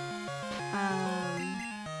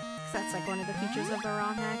 'Cause that's like one of the features of the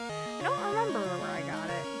ROM hack. I don't remember where I got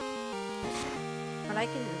it. But I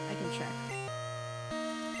can check.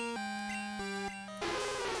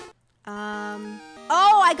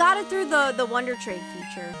 Oh, I got it through the Wonder Trade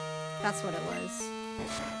feature. That's what it was.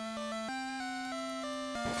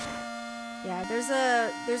 Yeah,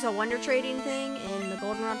 there's a Wonder Trading thing in the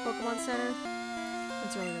Goldenrod Pokemon Center.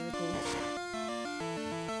 That's really, really cool.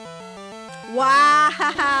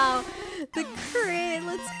 Wow! The crit!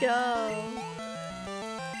 Let's go!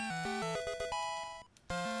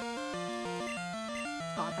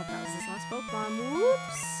 Oh, I thought that was this last Pokemon.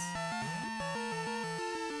 Whoops!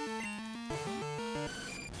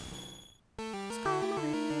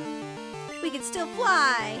 We can still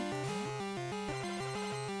fly!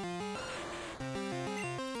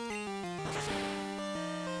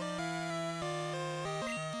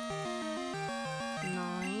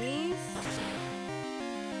 Nice.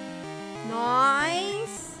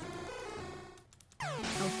 Nice!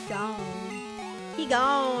 Oh, gone. He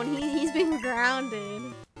gone. He's been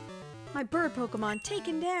grounded. My bird Pokemon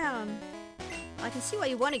taken down. I can see why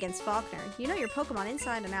you won against Faulkner. You know your Pokemon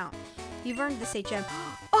inside and out. You've earned this HM.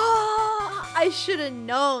 Oh! I should have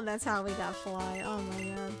known that's how we got Fly. Oh my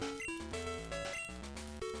god.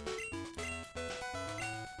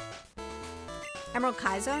 Emerald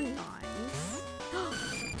Kaizo? Nice.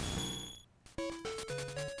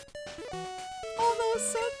 Oh, that was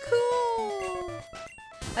so cool!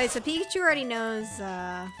 Okay, so Pikachu already knows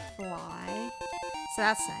Fly. So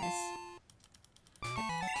that's nice.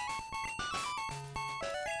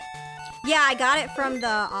 Yeah, I got it from the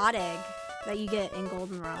odd egg that you get in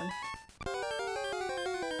Goldenrod.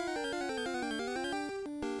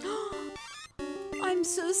 I'm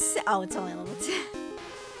so sad. Oh, it's only level 10.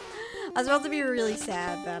 I was about to be really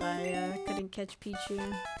sad that I couldn't catch Pichu.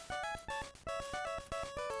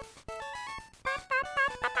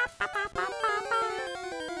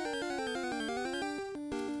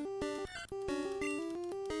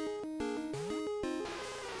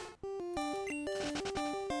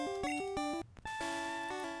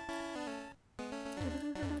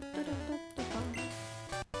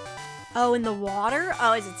 Oh, in the water?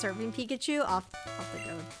 Oh, is it serving Pikachu? I'll have to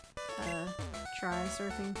go try.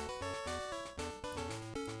 surfing.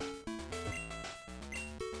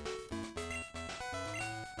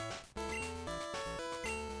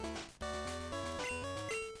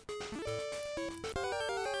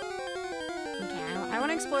 I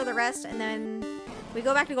want to explore the rest, and then we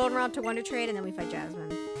go back to Goldenrod to Wonder Trade, and then we fight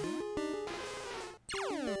Jasmine.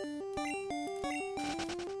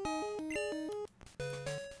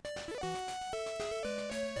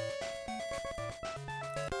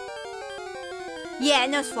 Yeah,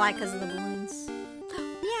 and those fly because of the balloons.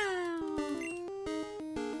 Meow.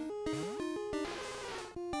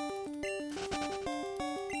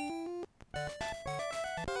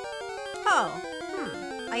 Oh.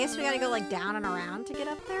 I guess we gotta go like down and around to get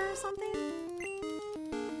up there or something?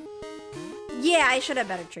 Yeah, I should have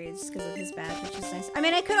better trades because of his badge, which is nice. I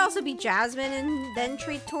mean, I could also be Jasmine and then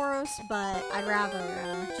trade Tauros, but I'd rather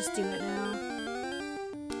just do it now.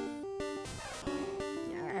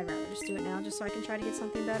 Yeah, I'd rather just do it now just so I can try to get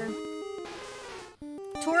something better.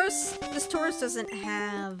 This Tauros doesn't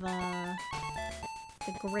have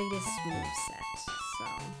the greatest moveset, so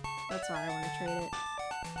that's why I want to trade it.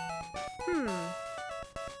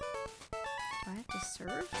 Do I have to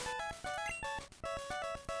serve?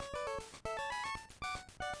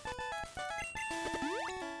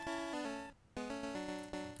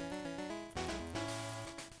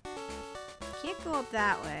 Can't go up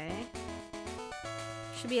that way.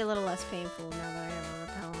 Should be a little less painful now that I have a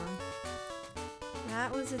repel on.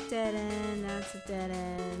 That was a dead end. That's a dead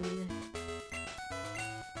end.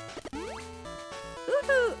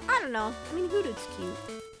 Hoot! I don't know. I mean, Hoot's cute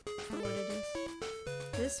for what it is.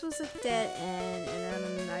 This was a dead end,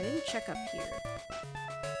 and then I didn't check up here.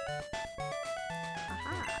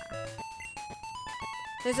 Aha.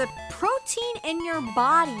 There's a protein in your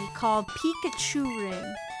body called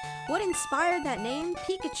Pikachurin. What inspired that name?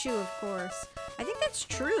 Pikachu, of course. I think that's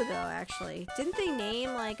true, though, actually. Didn't they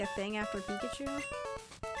name, like, a thing after Pikachu?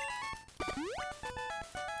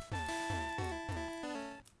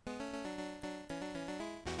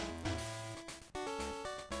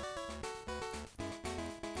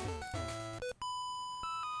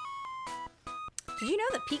 Did you know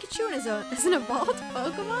that Pikachu is an evolved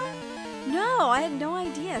Pokemon? No, I had no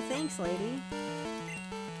idea. Thanks, lady.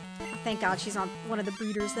 Oh, thank God she's on one of the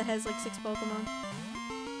breeders that has like 6 Pokemon.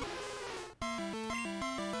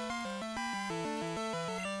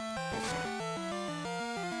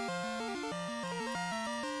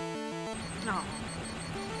 No.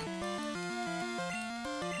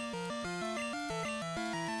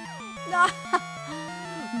 No.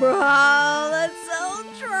 Bro, that's so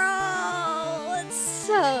troll. That's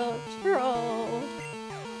so troll.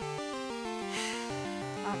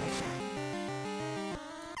 Okay.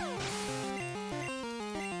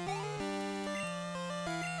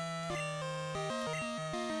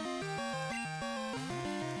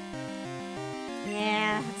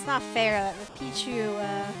 Yeah, it's not fair that the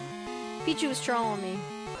Pichu was trolling me.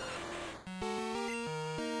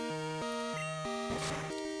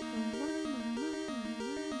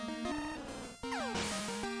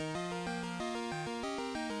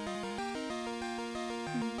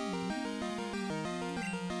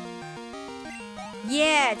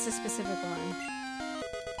 Yeah, it's a specific one.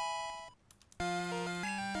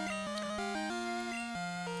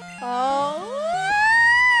 Oh,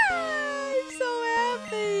 I'm so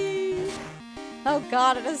happy. Oh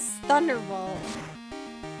God, it is Thunderbolt.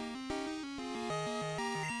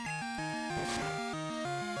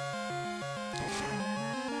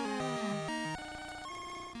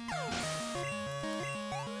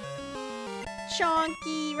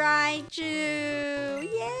 Chonky Raichu,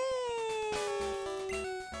 yay!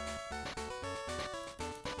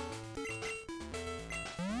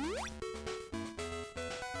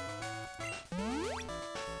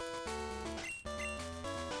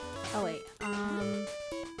 Oh wait, I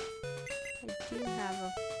do have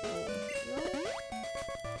a full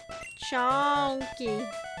chonky.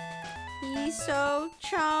 He's so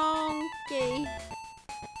chonky.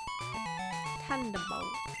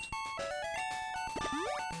 Thunderbolt.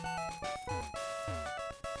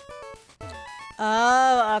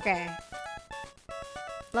 Oh, okay.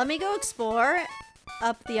 Let me go explore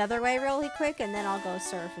up the other way really quick, and then I'll go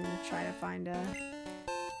surf and try to find a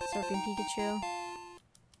surfing Pikachu.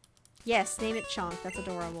 Yes, name it Chonk. That's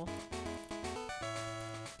adorable.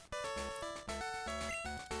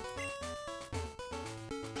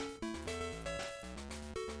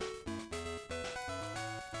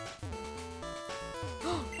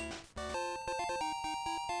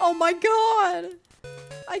 Oh my God!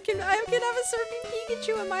 I can have a surfing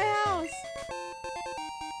Pikachu in my house.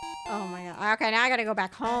 Oh my God. Okay, now I gotta go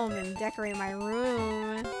back home and decorate my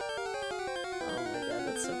room. Oh my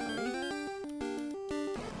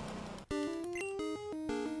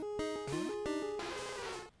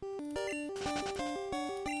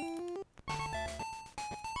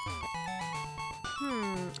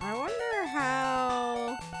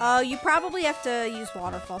Oh, you probably have to use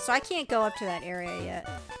waterfall. So I can't go up to that area yet.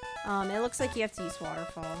 It looks like you have to use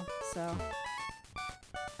waterfall. So,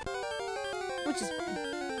 which is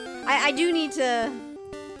fine. I do need to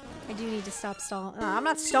stop stalling. I'm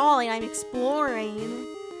not stalling. I'm exploring.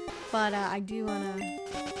 But I do want to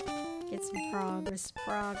get some progress.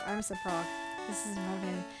 I must have prog. This is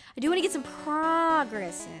motivating. I do want to get some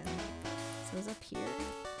progress in. So it's up here.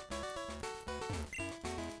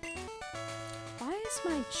 Why is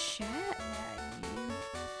my chat lagging?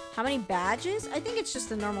 How many badges? I think it's just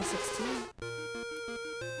the normal 16.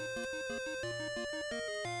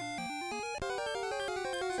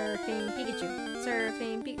 Surfing Pikachu.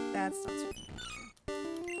 Surfing Pikachu. That's not surfing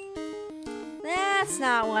Pikachu. That's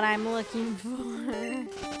not what I'm looking for.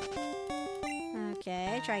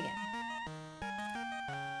 Okay, try again.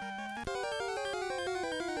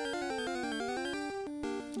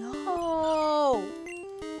 No!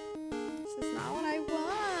 This is not what I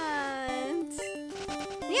want.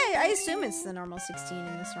 Yeah, I assume it's the normal 16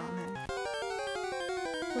 in this ROM hack.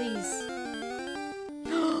 Please.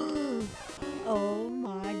 Oh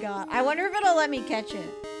my god. I wonder if it'll let me catch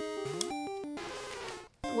it.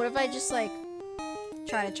 What if I just like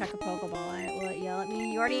try to chuck a Pokeball at it? Will it yell at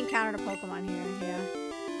me? You already encountered a Pokemon here, yeah.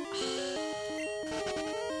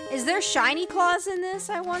 Is there shiny claws in this,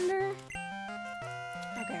 I wonder?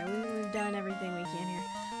 Okay, we've done everything we can here.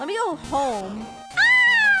 Let me go home.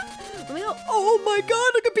 Ah! Let me go. Oh my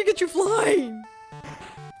god, look at Pikachu flying!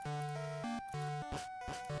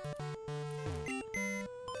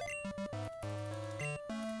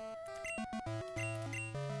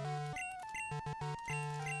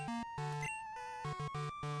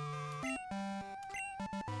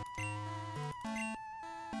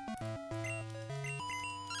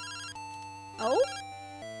 Oh?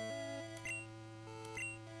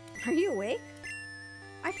 Are you awake?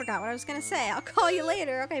 I forgot what I was gonna say. I'll call you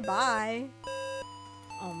later. Okay, bye.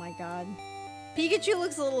 Oh my god. Pikachu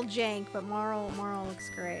looks a little jank, but Marl looks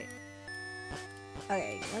great.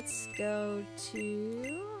 Okay, let's go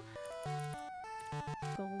to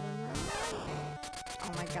Goldenrod.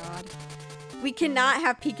 Oh my god. We cannot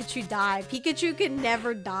have Pikachu die. Pikachu can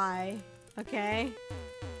never die. Okay?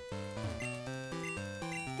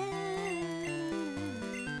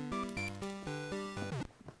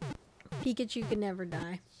 Pikachu can never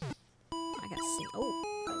die. I gotta sneeze. Oh,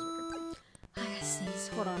 that was weird. I gotta sneeze.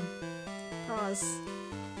 Hold on. Pause.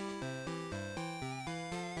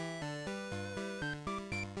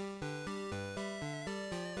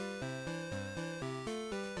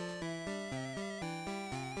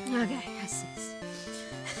 Okay, I sneezed.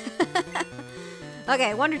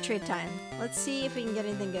 Okay, Wonder Trade time. Let's see if we can get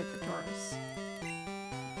anything good for Tauros.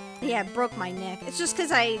 Yeah, it broke my neck. It's just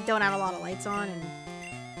because I don't have a lot of lights on and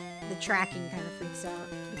the tracking kind of freaks out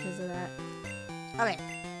because of that. Okay,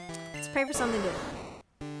 let's pray for something good.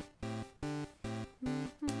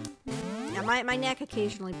 Yeah, my neck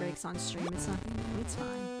occasionally breaks on stream. It's nothing new. It's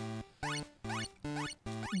fine.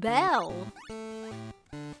 Belle.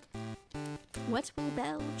 What will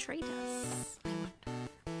Belle trade us?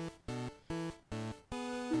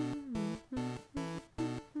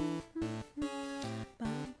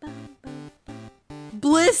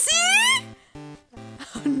 Blissey?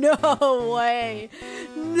 No way.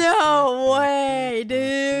 No way,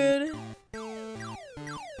 dude.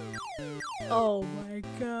 Oh my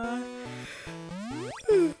god.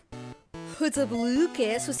 What's up,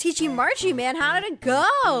 Lucas? Was teaching Marchie, man. How did it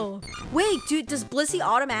go? Wait, dude, does Blissey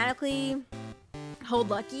automatically hold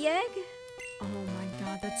Lucky Egg? Oh my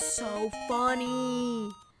god, that's so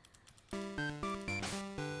funny.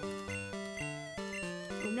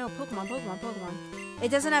 Oh no, Pokemon. It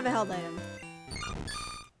doesn't have a held item.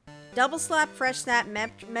 Double slap, fresh snap,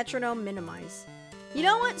 metronome, minimize. You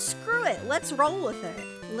know what? Screw it. Let's roll with it.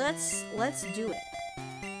 Let's do it.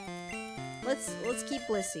 Let's keep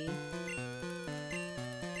Blissey.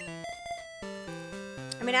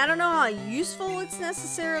 I mean, I don't know how useful it's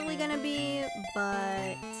necessarily gonna be,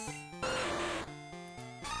 but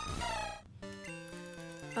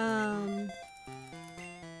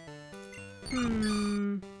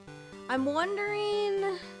I'm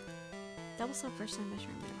wondering. Double slap, first time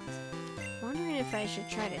metronome, minimize. Wondering if I should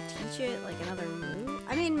try to teach it like another move.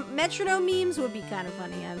 I mean, metronome memes would be kind of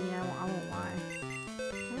funny. I mean, I won't lie.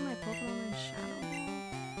 Can my Pokemon learn Shadow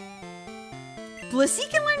Ball? Blissey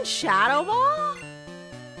can learn Shadow Ball?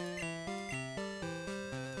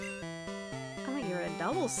 I'm gonna give her a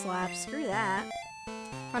double slap. Screw that.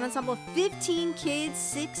 Front ensemble, 15 kids,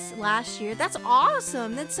 6 last year. That's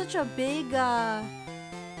awesome. That's such a big,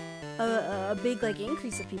 like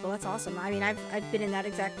increase of people. That's awesome. I mean, I've been in that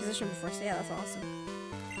exact position before, so yeah, that's awesome.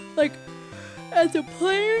 Like, as a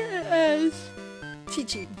player and as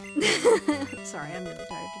teaching. Sorry, I'm really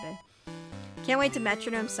tired today. Can't wait to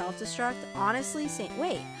Metronome self-destruct. Honestly,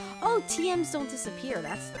 wait. Oh, TMs don't disappear.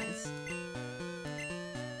 That's nice.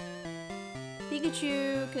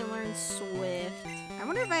 Pikachu can learn Swift. I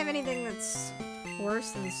wonder if I have anything that's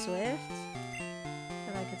worse than Swift.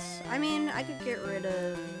 That I could. I mean, I could get rid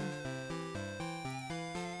of.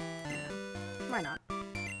 Yeah, why not?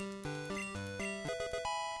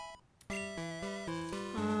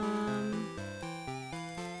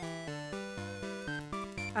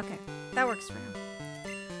 Okay, that works for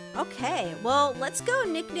now. Okay, well, let's go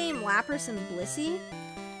nickname Lapras and Blissey.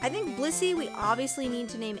 I think Blissey we obviously need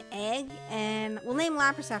to name Egg, and we'll name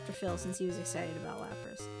Lapras after Phil since he was excited about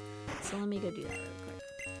Lapras. So let me go do that really quick.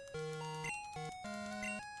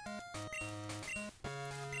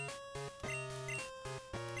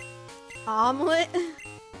 Omelet?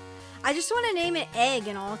 I just want to name it Egg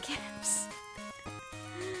in all caps.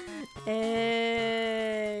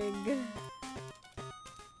 Egg.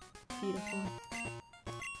 Beautiful.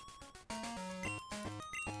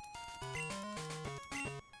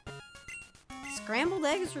 Scrambled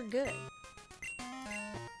eggs are good.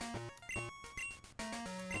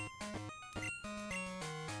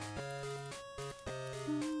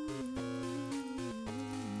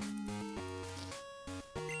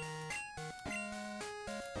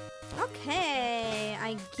 Okay,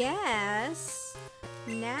 I guess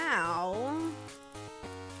now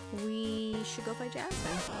we should go fight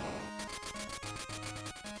Jasmine.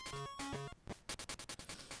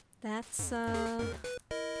 That's the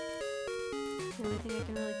only thing I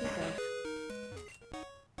can really think of.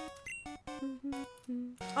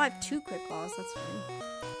 Oh, I have 2 quick claws, that's fine.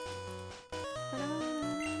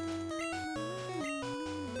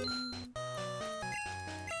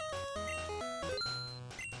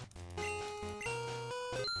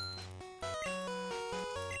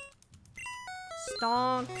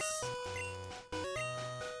 Stonks.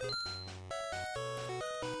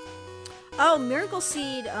 Oh, Miracle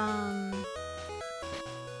Seed,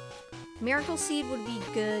 Miracle Seed would be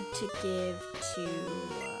good to give to,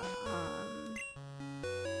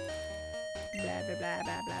 blah, blah, blah,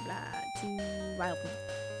 blah, blah, blah, to Wildman.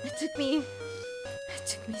 It took me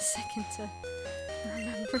a second to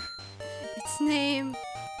remember its name.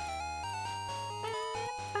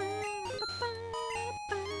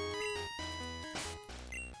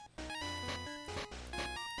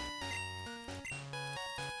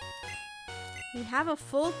 We have a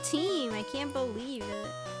full team. I can't believe it.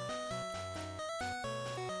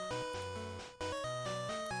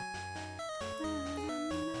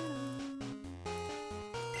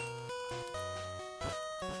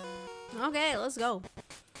 Okay, let's go.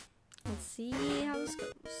 Let's see how this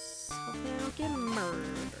goes. Hopefully I don't get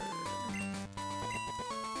murdered.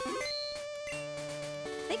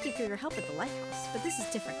 Thank you for your help at the lighthouse, but this is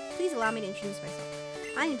different. Please allow me to introduce myself.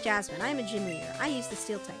 I am Jasmine. I am a gym leader. I use the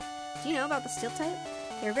steel type. Do you know about the steel type?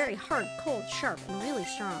 They're very hard, cold, sharp, and really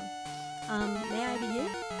strong. May I begin?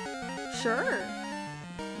 Sure.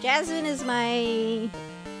 Jasmine is my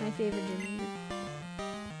favorite gym leader.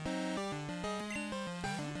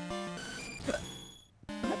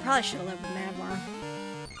 I probably should have left with Magmar.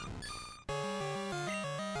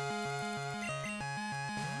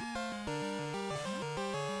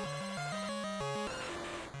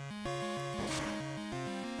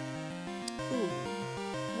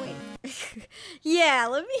 Yeah,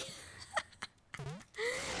 let me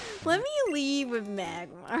leave with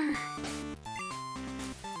Magmar.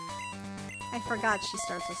 I forgot she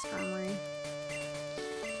starts with Skarmory.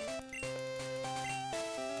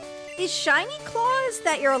 Is Shiny Claws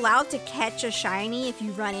that you're allowed to catch a shiny if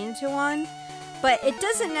you run into one? But it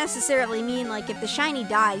doesn't necessarily mean like if the shiny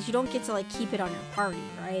dies, you don't get to like keep it on your party,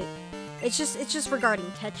 right? It's just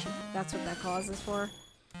regarding catching. That's what that clause is for.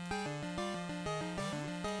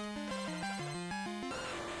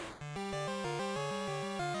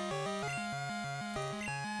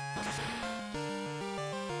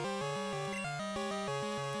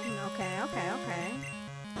 Okay.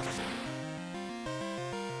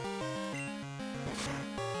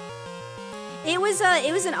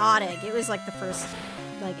 It was an odd egg. It was like the first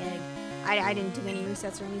like egg. I didn't do any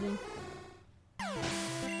resets or anything.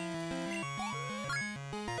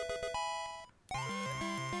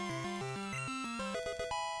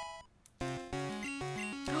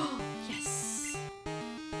 Yes.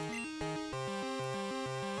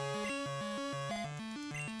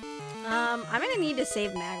 I'm gonna need to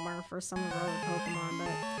save Magmar for some of our Pokemon,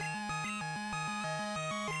 but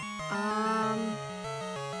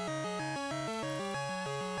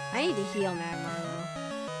I need to heal Magmar though.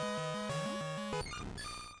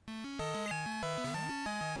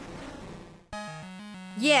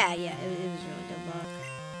 Yeah, it was really good luck.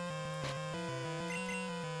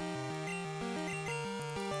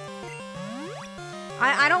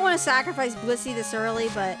 I don't want to sacrifice Blissey this early,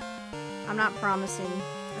 but I'm not promising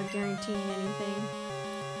or guaranteeing anything.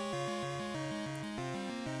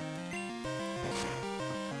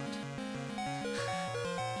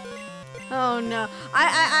 Oh no.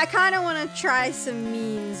 I kind of want to try some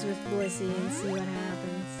memes with Blissey and see what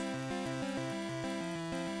happens.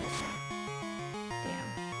 Damn.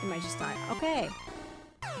 It might just die. Okay.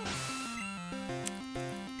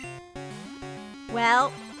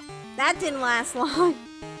 Well, that didn't last long.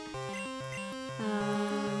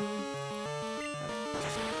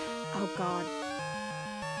 Oh god.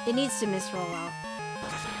 It needs to misroll out.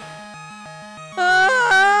 Oh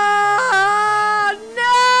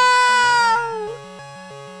no!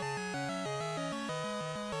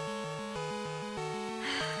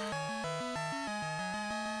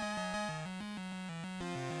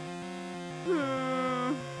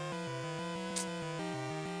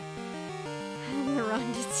 And the run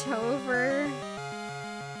is over.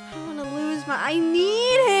 I don't want to lose my... I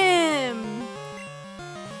need him!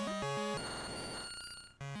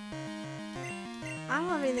 I don't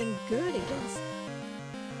have anything good against...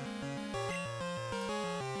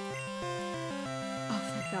 Oh,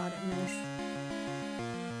 thank God it missed.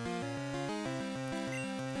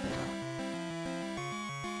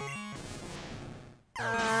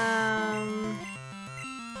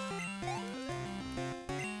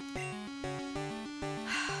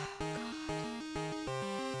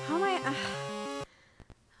 How am I...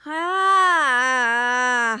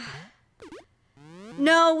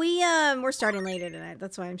 No, we're starting later tonight.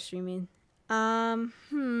 That's why I'm streaming. That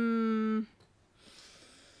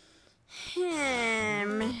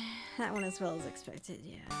one as well as expected,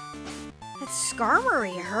 yeah. That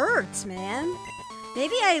Skarmory hurts, man.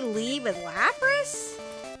 Maybe I lead with Lapras?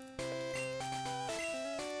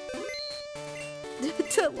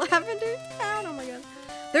 To Lavender Town? Oh my god.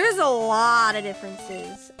 There's a lot of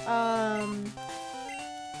differences.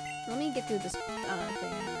 Let me get through this thing. Look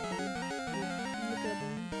up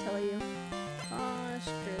and tell you. Gosh,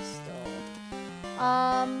 Crystal.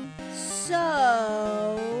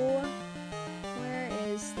 So where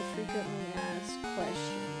is the frequently asked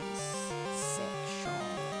questions section?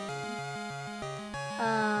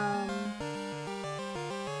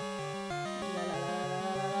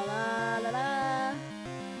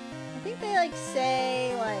 I think they like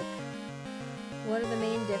say like what are the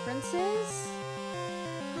main differences?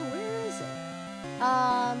 Oh, where is it?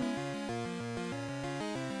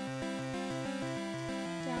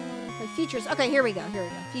 Download and play features. Okay, here we go.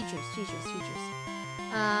 Features.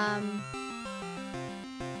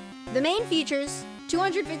 The main features: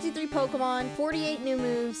 253 Pokemon, 48 new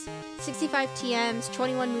moves, 65 TMs,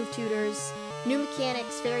 21 move tutors, new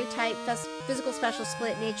mechanics, fairy type, physical special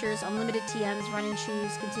split, natures, unlimited TMs, running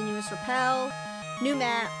shoes, continuous repel, new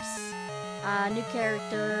maps, new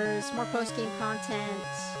characters, more post-game content,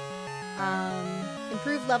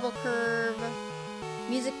 improved level curve,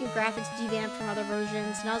 music and graphics devamped from other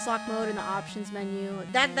versions, Nuzlocke mode in the options menu.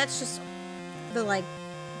 That's just the like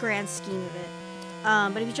grand scheme of it.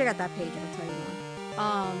 But if you check out that page, I'll tell you more.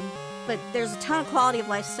 But there's a ton of quality of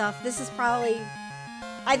life stuff. This is probably,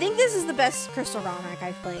 I think this is the best Crystal ROM hack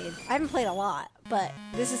I've played. I haven't played a lot, but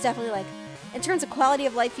this is definitely like, in terms of quality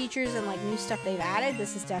of life features and like new stuff they've added,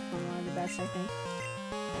 this is definitely one of the best, I think.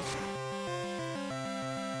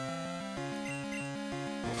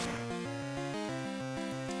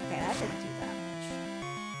 Okay, that didn't do that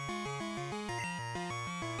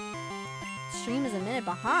much. Stream is a minute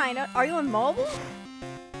behind. Are you on mobile?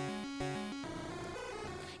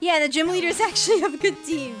 Yeah, the gym leaders actually have good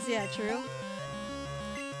teams. Yeah, true.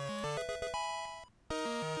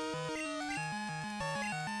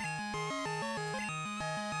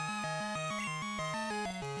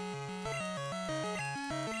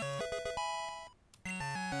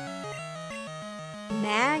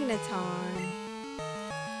 Magneton.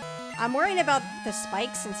 I'm worried about the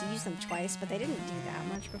spikes since you used them twice, but they didn't do that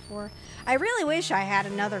much before. I really wish I had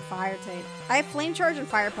another fire type. I have Flame Charge and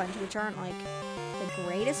Fire Punch, which aren't like the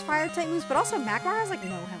greatest fire type moves, but also Magmar has like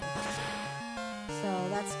no health. So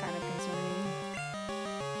that's kind of concerning.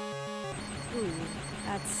 Ooh,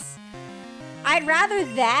 that's... I'd rather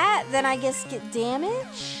that than I guess get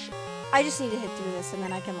damage. I just need to hit through this and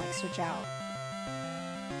then I can like switch out.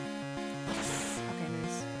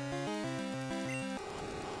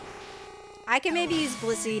 I can maybe use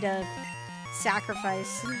Blissey to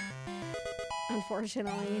sacrifice,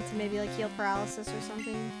 unfortunately, to maybe like heal paralysis or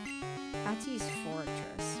something. How to use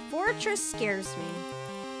Fortress. Fortress scares me.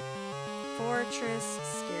 Fortress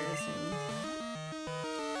scares me.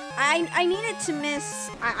 I needed to miss.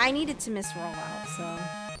 I needed to miss rollout, so.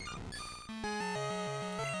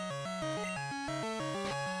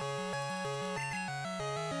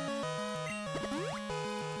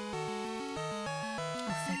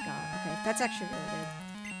 Oh, thank God. Okay, that's actually really good.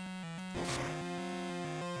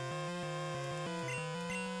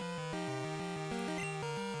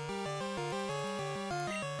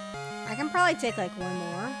 I can probably take like one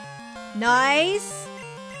more. Nice.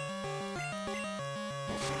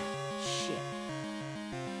 Shit.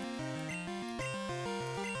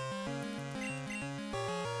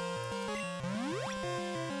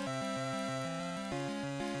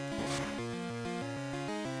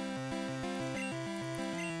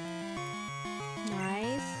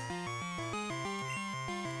 Nice.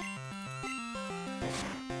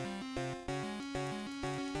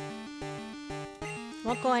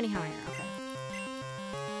 Won't go any higher. Okay.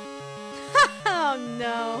 Oh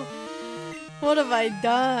no. What have I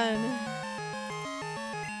done?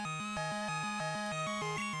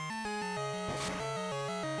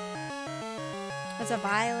 What's up,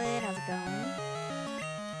 Violet? How's it going?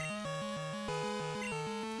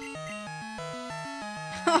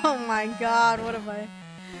 Oh my God, what have I...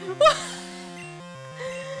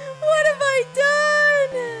 What have I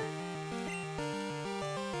done?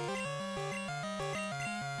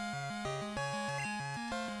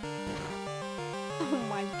 Oh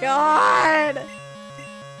my God!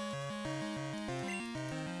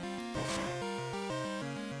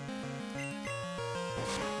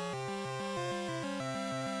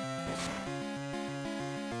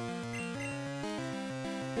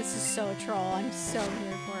 This is so troll. I'm so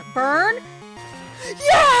here for it. Burn?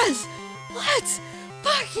 Yes! Let's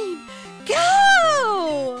fucking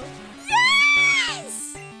go!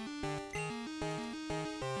 Yes!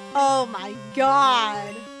 Oh my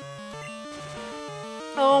God.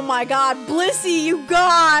 Oh my God. Blissey, you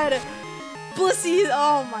God! Blissey,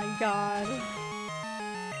 oh my God.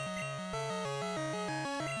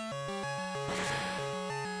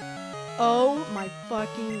 Oh my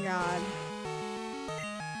fucking God.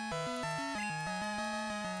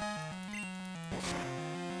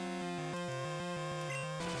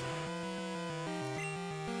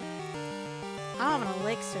 I don't have an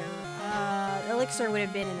elixir. Elixir would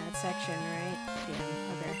have been in that section, right? Yeah,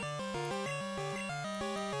 okay.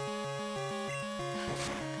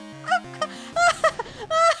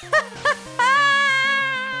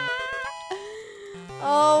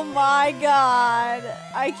 Oh my God.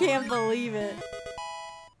 I can't believe it.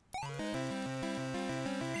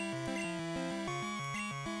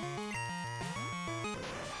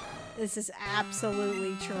 This is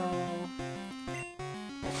absolutely troll.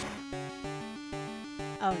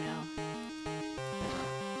 Oh no.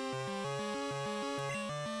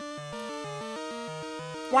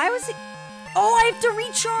 Why was he... Oh, I have to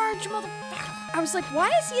recharge, motherfucker. I was like, why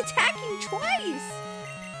is he attacking twice?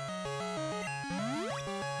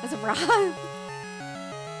 That's a problem.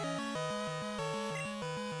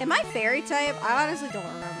 Am I fairy type? I honestly don't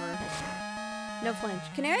remember. No flinch.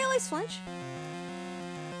 Can I at least flinch?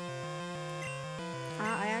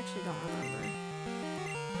 I actually don't remember.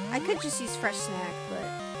 I could just use fresh snack, but...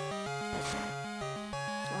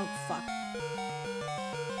 Oh, fuck.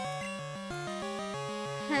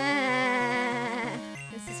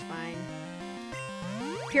 This is fine.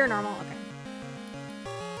 Pure normal? Okay.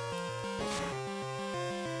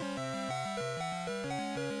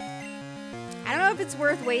 I don't know if it's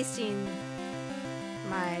worth wasting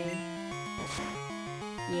my...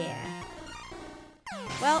 Yeah.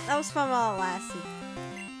 Well, that was fun while it lasted.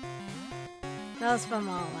 That was fun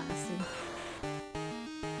while it lasted.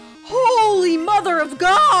 Holy mother of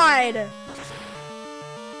God!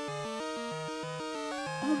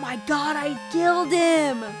 Oh my God, I killed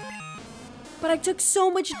him! But I took so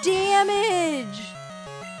much damage!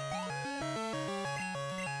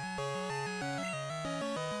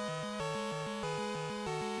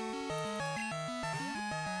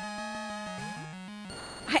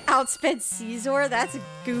 I outsped Caesar? That's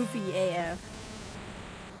goofy AF.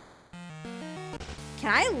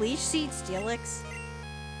 Can I leash seed Steelix?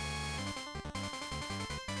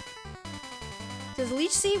 Does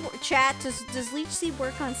leech seed chat? Does leech seed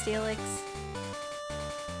work on Steelix?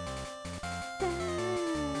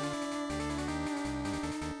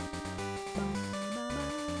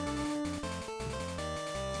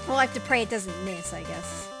 Well, I have to pray it doesn't miss, I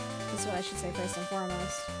guess. That's what I should say first and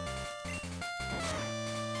foremost.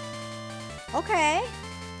 Okay.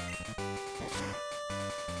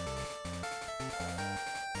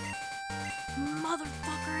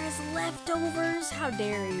 Motherfucker has leftovers? How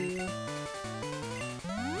dare you?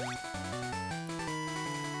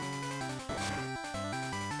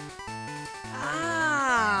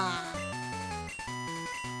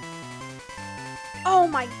 Oh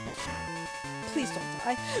my... Please don't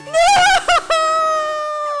die. No!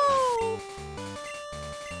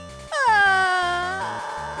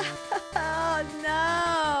 Ah! Oh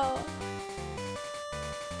no!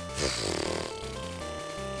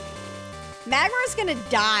 Magmar's gonna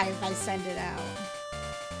die if I send it out.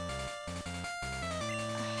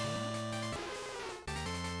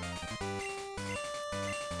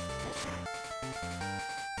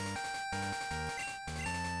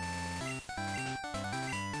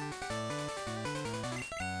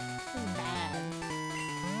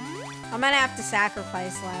 I'm gonna have to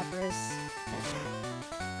sacrifice Lapras.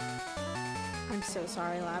 I'm so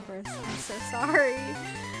sorry, Lapras. I'm so sorry.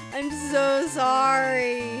 I'm so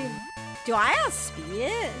sorry. Do I outspeed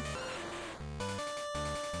it?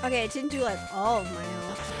 Okay, it didn't do like all of my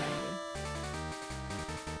health.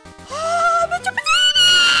 Oh, but your potato!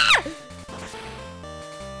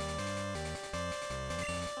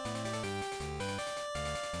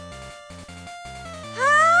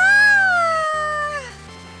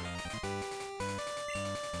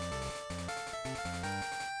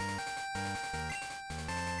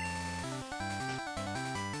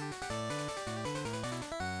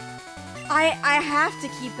 I have to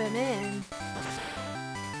keep him in.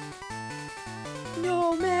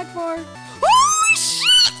 No, Magmar. Holy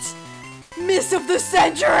shit! Miss of the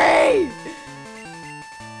century!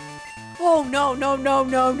 Oh no, no, no,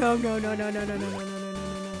 no, no, no, no, no, no, no, no, no, no, no, no, no.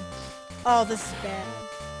 Oh, this is bad.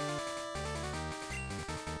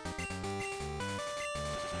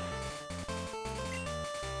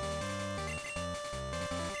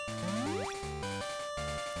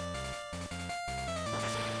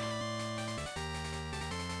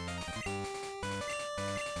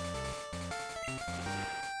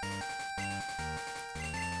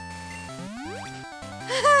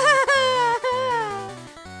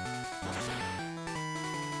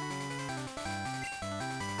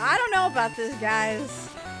 I don't know about this, guys.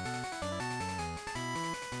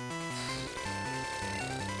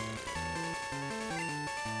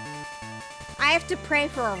 I have to pray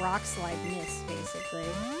for a rock slide miss, basically.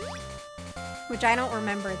 Which I don't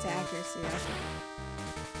remember its accuracy of.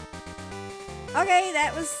 Okay,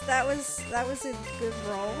 that was a good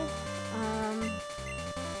roll.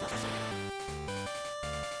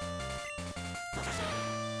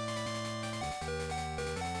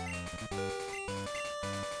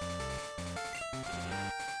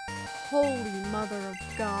 Holy mother of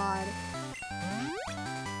God.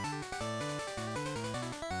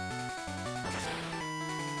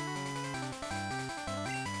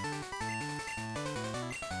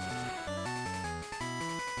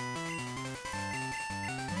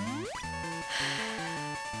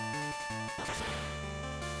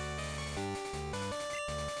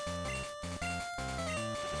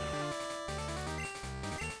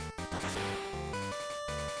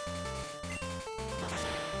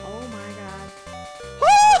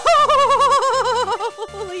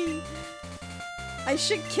 I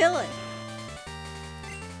should kill it.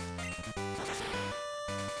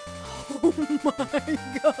 Oh my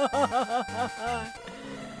god.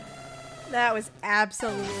 That was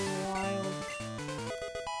absolutely wild.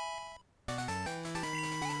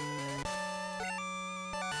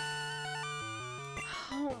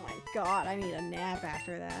 Oh my god, I need a nap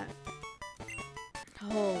after that.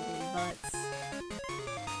 Holy butts.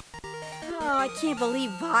 Oh, I can't believe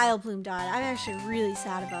Vileplume died. I'm actually really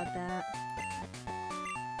sad about that.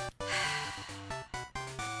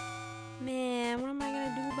 Man, what am I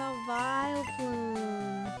gonna do about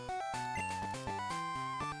Vileplume?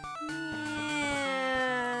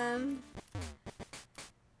 Man.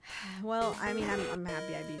 Well, I mean, I'm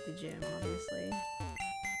happy I beat the gym, obviously.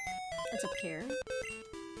 What's up, Karen?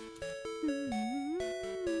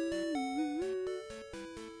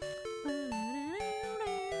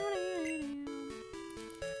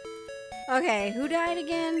 Okay, who died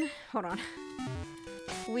again? Hold on.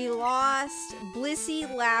 We lost Blissey,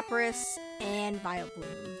 Lapras, and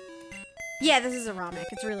Vileplume. Yeah, this is a Ramek.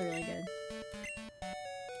 It's really, really good. Oh,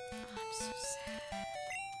 I'm so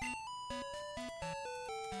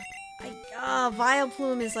sad.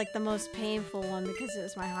 Vileplume is like the most painful one because it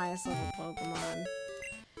was my highest level Pokemon.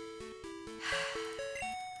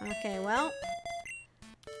 Okay, well,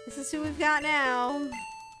 this is who we've got now.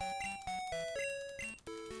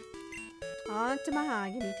 On to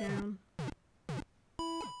Mahogany Town.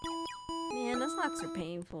 Man, those locks are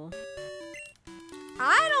painful.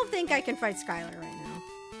 I don't think I can fight Skylar right now.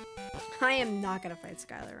 I am not gonna fight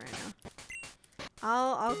Skylar right now.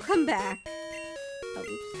 I'll come back. Oh, oops.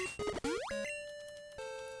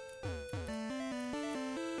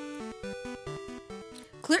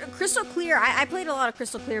 Crystal Clear. I played a lot of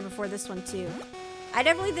Crystal Clear before this one too. I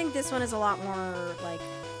definitely think this one is a lot more like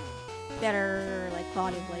better, like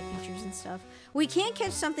quality of life features and stuff. We can't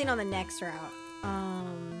catch something on the next route.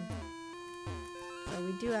 So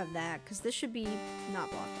we do have that because this should be not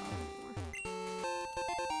blocked off anymore.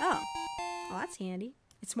 Oh, well that's handy.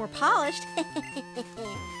 It's more polished.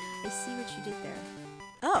 I see what you did there.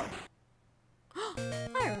 Oh.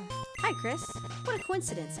 Myra. Hi, Chris. What a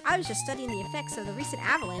coincidence. I was just studying the effects of the recent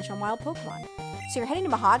avalanche on wild Pokemon. So you're heading to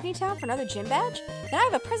Mahogany Town for another gym badge? Then I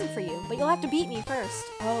have a present for you, but you'll have to beat me first.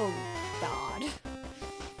 Oh, God.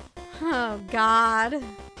 Oh, God.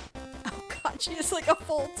 Oh, God, she has like a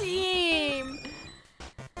full team.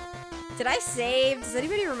 Did I save? Does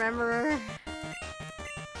anybody remember?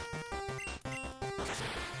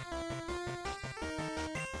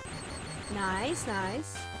 Nice,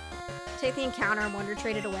 nice. Take the encounter and Wonder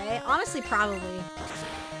Trade it away. Honestly, probably.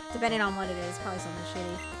 Depending on what it is. Probably something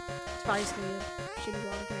shitty. It's probably just gonna be a shitty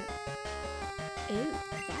water type. Ew,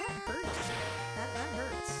 that hurts. That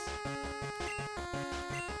hurts.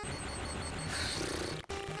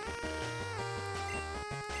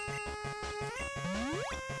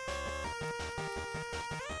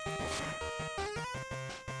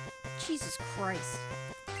 Jesus Christ.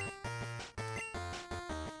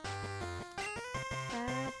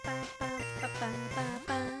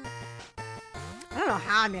 I don't know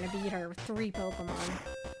how I'm gonna beat her with 3 Pokemon.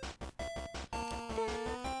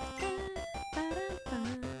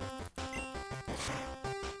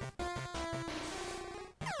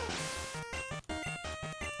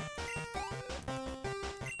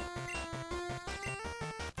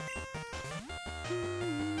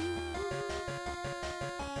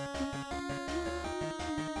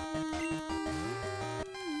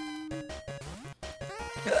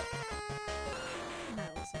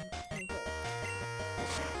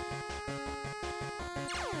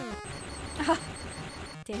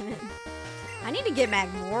 Damn it. I need to get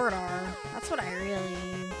Magmortar. That's what I really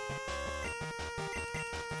need.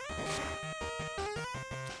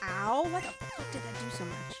 Ow, what the fuck did that do so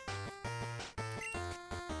much?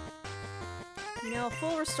 You know, a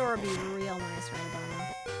full restore would be real nice right about now.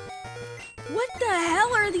 What the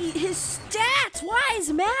hell are his stats? Why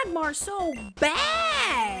is Magmar so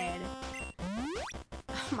bad?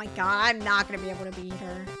 Oh my god, I'm not gonna be able to beat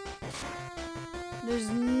her. There's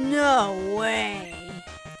no way.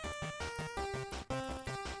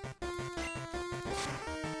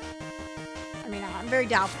 I mean, I'm very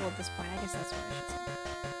doubtful at this point. I guess that's what I should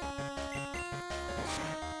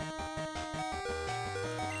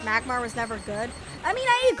say. Magmar was never good. I mean,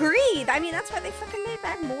 I agree. I mean, that's why they fucking made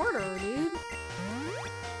Magmortar, dude.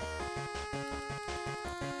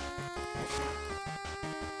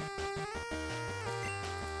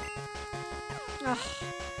 Ugh.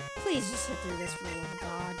 Please just sit through this for the love of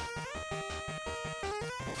God.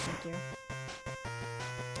 Thank you.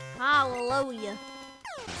 Hallelujah.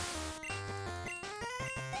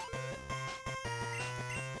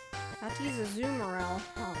 I have to use a Zoomerel.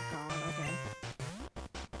 Oh god, okay.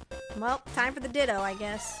 Well, time for the Ditto, I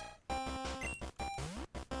guess.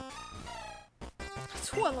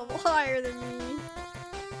 It's one level higher than me.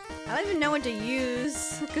 I don't even know what to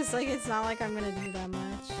use, because like it's not like I'm gonna do that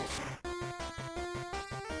much.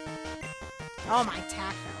 Oh, my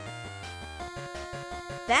attack fell.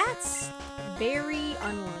 That's very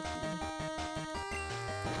unlucky.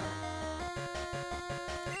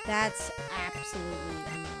 That's absolutely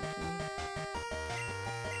unlucky.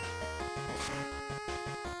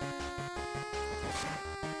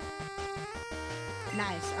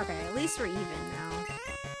 Nice. Okay, at least we're even now.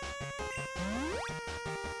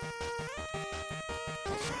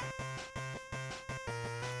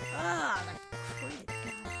 Ah, the crit.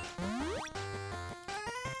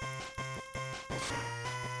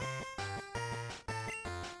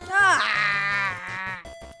 Ah!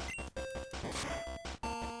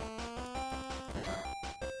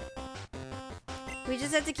 We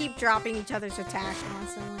just have to keep dropping each other's attack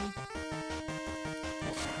constantly.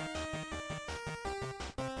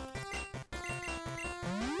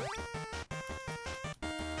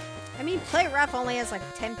 I mean, Play Rough only has like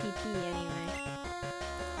 10 PP anyway.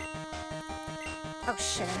 Oh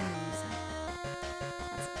shit, I didn't use that.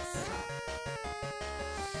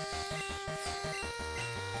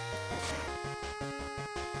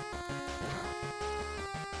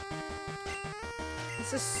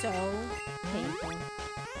 This is so painful.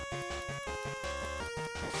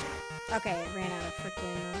 Okay, it ran out of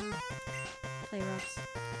freaking Play Roughs.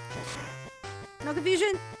 No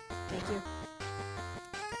confusion! Thank you.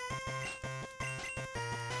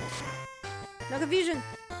 No confusion!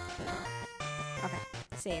 Okay,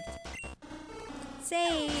 saved.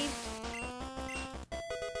 saved.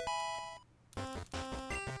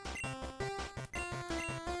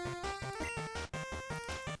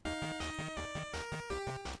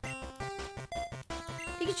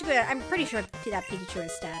 Pikachu, I'm pretty sure that Pikachu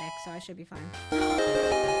is static, so I should be fine.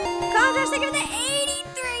 Contrast taking the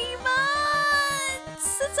 83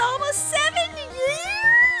 months! It's almost 7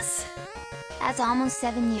 years! That's almost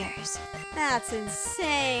 7 years. That's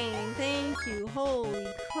insane. Thank you. Holy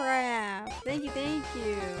crap. Thank you, thank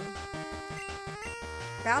you.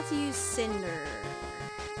 About to use Cinder.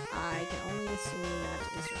 I can only assume that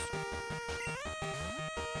is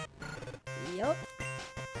your Yup.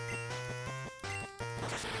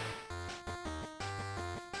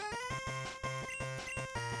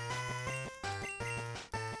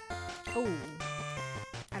 Oh,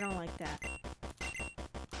 I don't like that.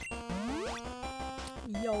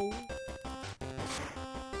 Yo.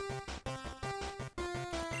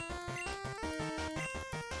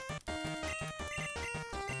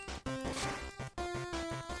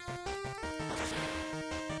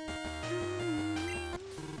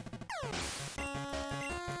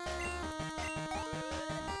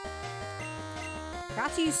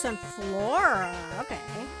 Got to use some Flora. Okay.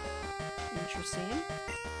 Interesting.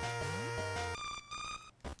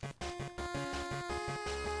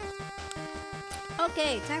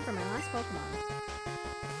 Okay, time for my last Pokemon.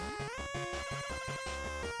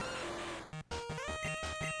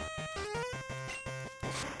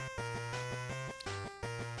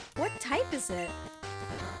 What type is it?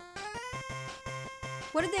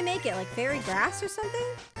 What did they make it? Like fairy grass or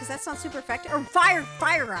something? Because that's not super effective. Or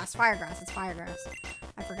firegrass. Firegrass. It's firegrass.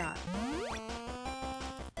 I forgot.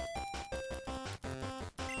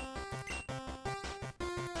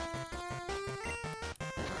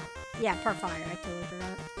 Yeah, part fire. I totally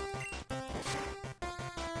forgot.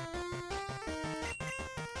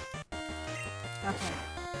 Okay.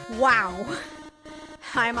 Wow.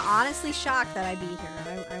 I'm honestly shocked that I beat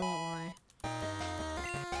her. I won't lie.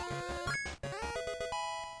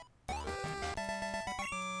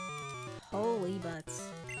 Holy butts.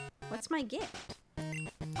 What's my gift?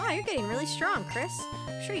 Oh, you're getting really strong, Chris.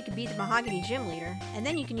 I'm sure you could beat the Mahogany Gym Leader. And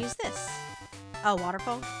then you can use this. Oh,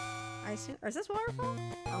 Waterfall? I assume. Or is this Waterfall?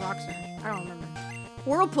 Or Rock Smash? I don't remember.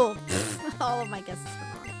 Whirlpool! All of my guesses were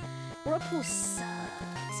wrong. Whirlpool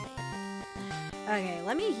sucks. Okay,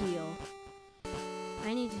 let me heal.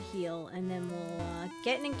 I need to heal, and then we'll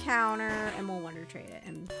get an encounter, and we'll Wonder Trade it,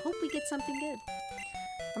 and hope we get something good.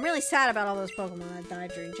 I'm really sad about all those Pokemon that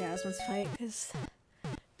died during Jasmine's fight, because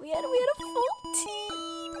we had a full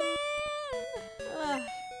team, man! Ugh.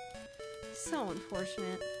 So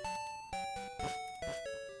unfortunate.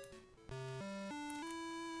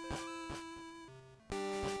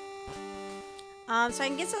 So I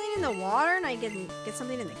can get something in the water, and I can get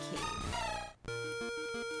something in the cave.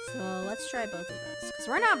 So let's try both of those, because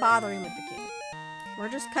we're not bothering with the cave. We're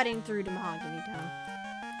just cutting through to Mahogany Town.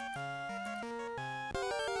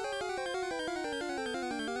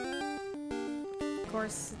 Of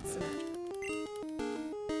course, it's a magic.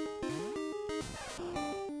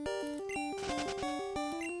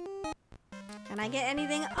 Can I get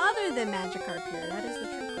anything other than Magikarp here? That is the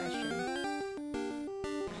true question.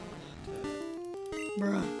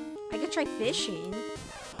 Bruh. I could try fishing.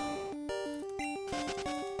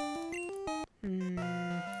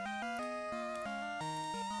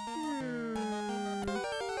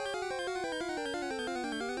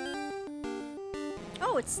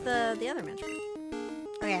 Oh, it's the other Magikarp.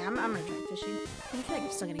 Okay, I'm gonna try fishing. I feel like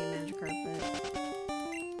I'm still gonna get Magikarp, but...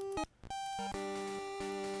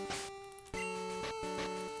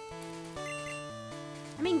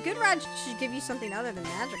 I mean, Good Rod should give you something other than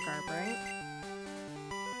Magikarp, right?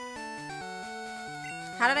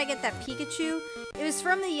 How did I get that Pikachu? It was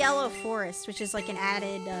from the Yellow Forest, which is like an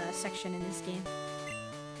added section in this game.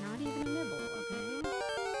 Not even a nibble,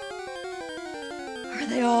 okay? Are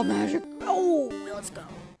they all magic? Oh, let's go.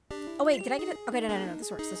 Oh wait, did I get it? Okay, no,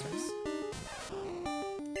 this works, this works.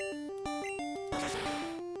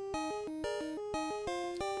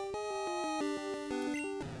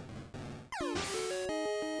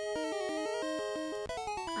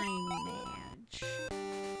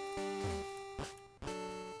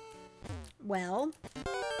 Well,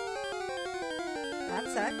 that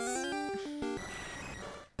sucks.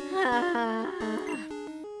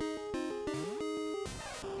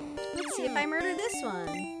 Let's see if I murder this one.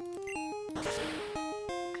 I'm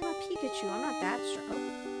a Pikachu. I'm not that strong.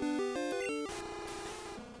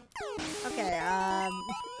 Oh. Okay,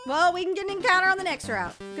 well, we can get an encounter on the next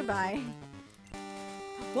route. Goodbye.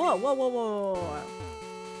 Whoa, whoa, whoa, whoa, whoa.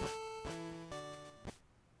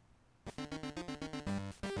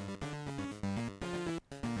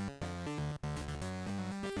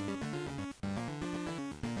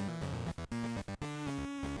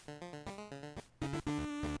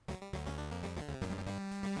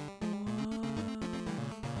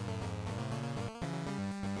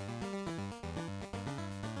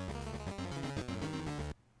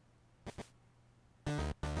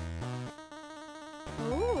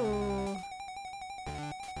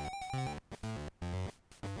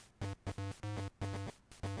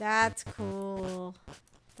 That's cool.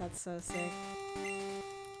 That's so sick.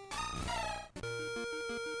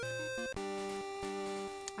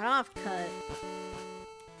 I don't have cut.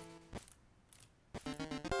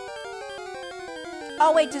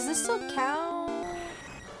 Oh wait, does this still count?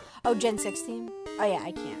 Oh, Gen 16? Oh yeah,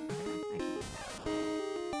 I can't. Okay, I can't.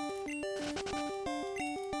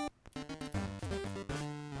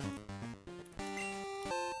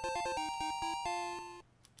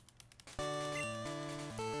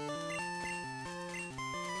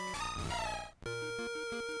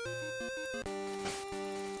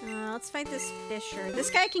 Let's fight this fisher. This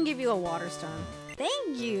guy can give you a water stone.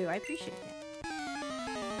 Thank you. I appreciate that.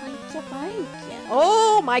 Thank you.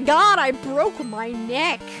 Oh my god, I broke my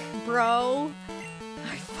neck, bro.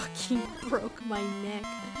 I fucking broke my neck.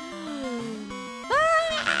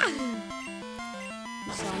 Ah!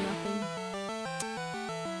 You saw nothing?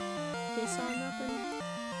 You saw nothing?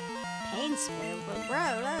 Pain split, but bro.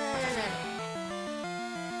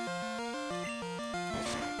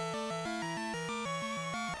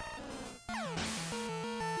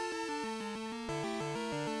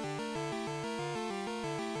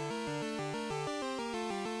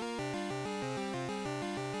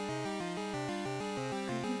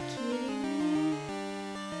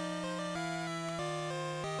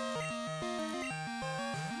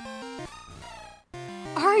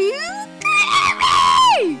 Are you kidding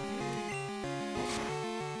me?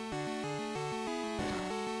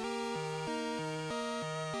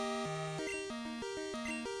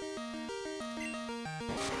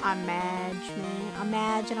 I'm Madge, man. I'm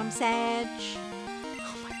Madge and I'm Sag.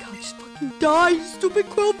 Oh my god, just fucking die, you stupid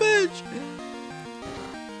quillfish!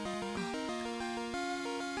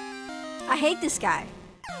 I hate this guy.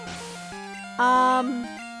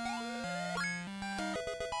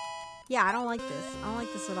 Yeah, I don't like this. I don't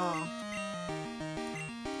like this at all.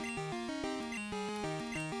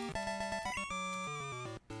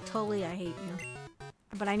 Totally, I hate you.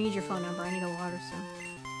 But I need your phone number. I need a water stone.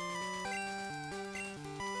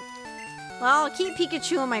 Well, I'll keep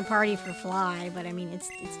Pikachu in my party for Fly, but I mean, it's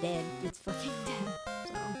dead. It's fucking dead.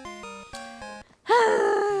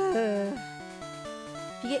 So.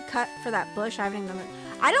 If you get cut for that bush, I haven't even done it.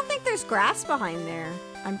 I don't think there's grass behind there.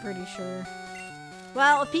 I'm pretty sure.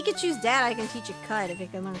 Well, if Pikachu's dead, I can teach it cut. If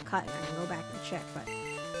it can learn cut, I can go back and check. But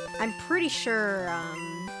I'm pretty sure, I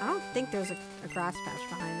don't think there's a grass patch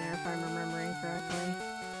behind there, if I'm remembering correctly.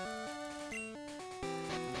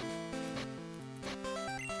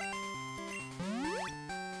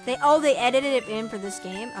 They edited it in for this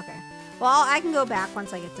game? Okay. Well, I can go back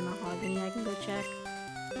once I get to Mahogany. I can go check.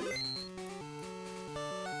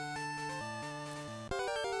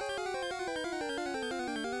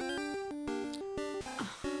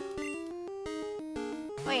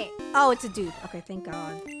 Wait. Oh, it's a dupe. Okay, thank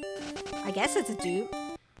God. I guess it's a dupe.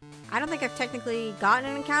 I don't think I've technically gotten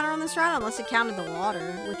an encounter on this route unless it counted the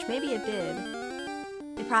water, which maybe it did.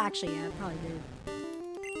 It probably actually, yeah, it probably did.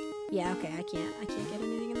 Yeah, okay, I can't get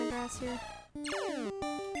anything in the grass here.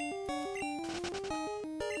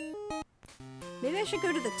 Maybe I should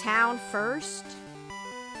go to the town first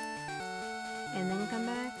and then come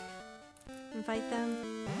back and fight them.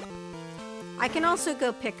 I can also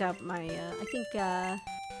go pick up my, I think,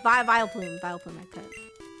 Vileplume I cut.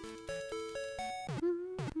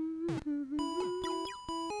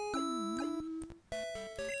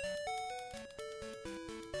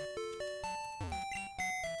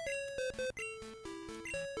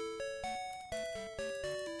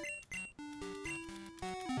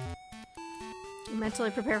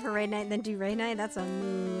 Mentally prepare for raid night, then do raid night? That's a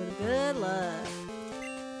mood. Good luck.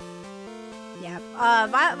 Yeah,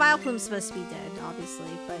 Vileplume's supposed to be dead, obviously,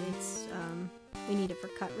 but it's, we need it for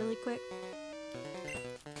cut really quick.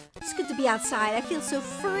 It's good to be outside. I feel so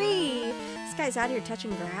free. This guy's out here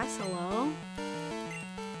touching grass. Hello?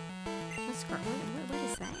 What is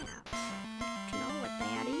that? I don't know what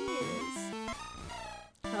that is.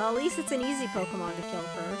 Well, at least it's an easy Pokemon to kill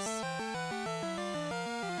first.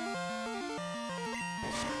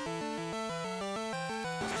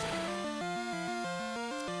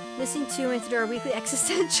 Missing 2 minutes to our weekly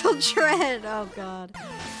existential dread. Oh god.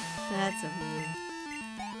 That's a mood.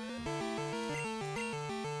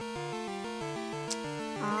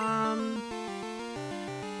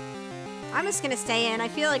 I'm just gonna stay in. I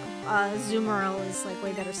feel like Zoomerl is like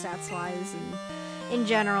way better stats wise and in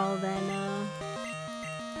general than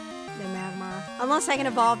Magmar. Unless I can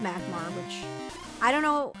evolve Magmar, which I don't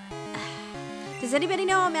know. Does anybody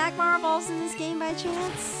know how Magmar evolves in this game by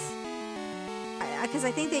chance? Because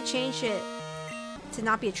I think they changed it to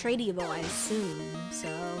not be a tradeable, I assume. So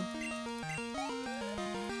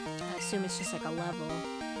I assume it's just like a level.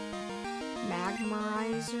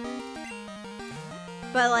 Magmarizer.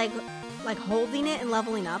 But like holding it and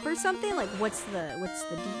leveling up or something? Like what's the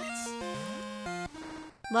deets?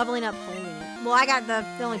 Leveling up, holding it. Well, I got the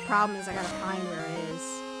only problem is I gotta find where it is.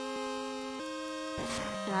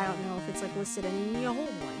 And I don't know if it's like listed any. Oh my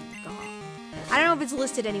god. I don't know if it's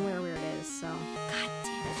listed anywhere where it is, so. God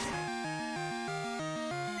damn it.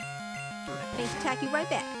 I'm gonna face attack you right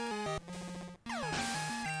back.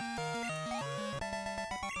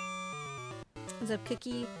 What's up,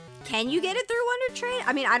 Cookie? Can you get it through Wonder Trade?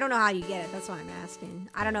 I mean, I don't know how you get it. That's why I'm asking.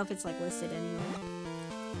 I don't know if it's like listed anywhere.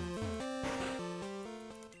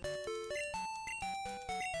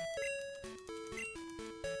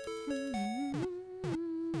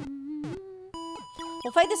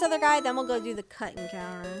 We'll fight this other guy, then we'll go do the cut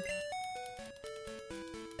encounter.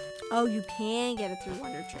 Oh, you can get it through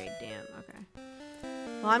Wonder Trade. Damn, okay.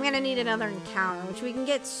 Well, I'm gonna need another encounter, which we can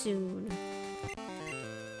get soon.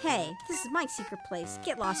 Hey, this is my secret place.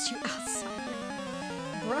 Get lost, you outsider.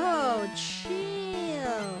 Bro,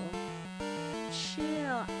 chill.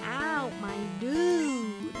 Chill out, my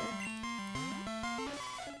dude.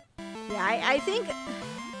 Yeah, I think...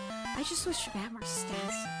 I just wish you had more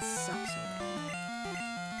stats. It sucks so bad.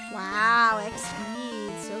 Wow,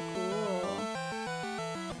 XP. So cool.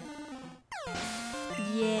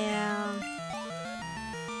 Yeah.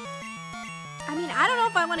 I mean, I don't know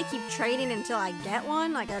if I want to keep trading until I get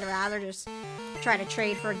one. Like, I'd rather just try to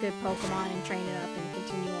trade for a good Pokemon and train it up and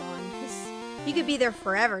continue on. Because you could be there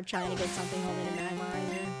forever trying to get something holding a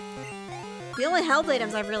Magmarizer. The only held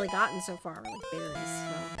items I've really gotten so far are like berries, so.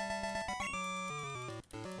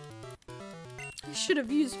 I should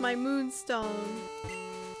have used my Moonstone.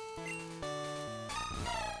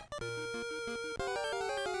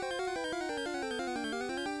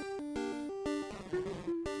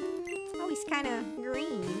 Kind of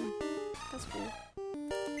green. That's cool.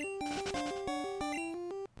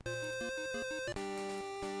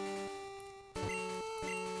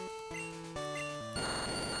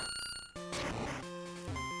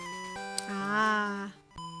 Ah.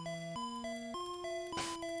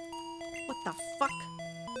 What the fuck?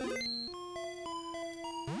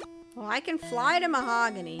 Well, I can fly to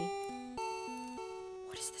Mahogany.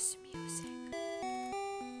 What is this music?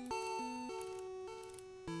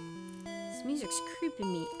 This music's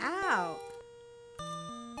creeping me out.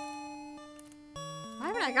 Why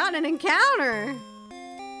haven't I gotten an encounter?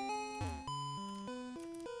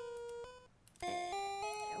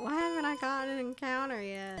 Why haven't I gotten an encounter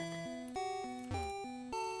yet?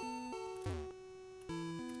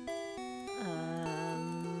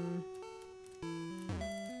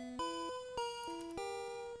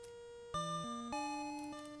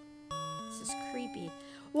 This is creepy.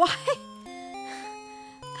 Why?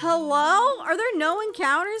 Hello? Are there no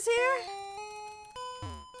encounters here?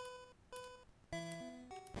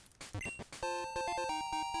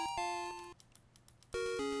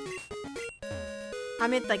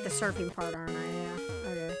 I'm at like the surfing part, aren't I? Yeah.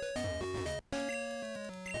 Okay.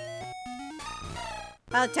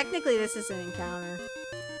 Well, technically this is an encounter.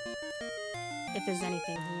 If there's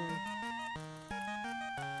anything here.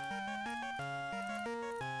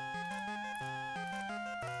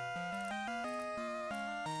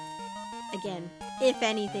 Again, if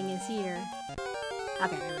anything is here.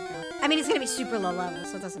 Okay, there we go. I mean, it's gonna be super low level,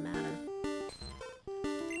 so it doesn't matter.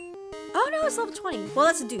 Oh no, it's level 20. Well,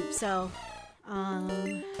 that's a dupe, so...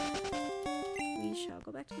 we shall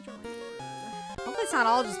go back to the drawing board. Hopefully it's not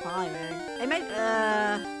all just Poliwag. It might,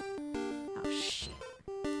 oh, shit.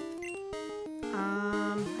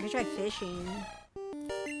 I can try fishing.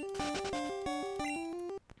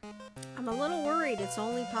 I'm a little worried it's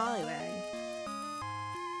only Poliwag.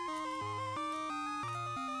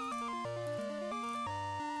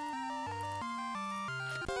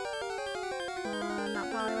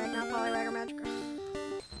 Not Poliwag or Magikarp.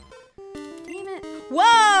 Damn it.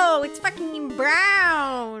 Whoa! It's fucking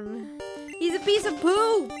brown! He's a piece of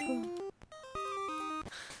poop!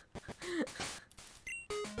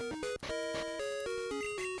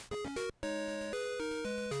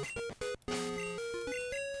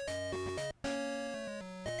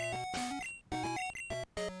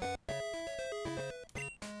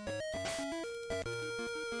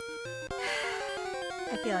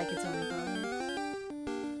 I feel like it's only bonus.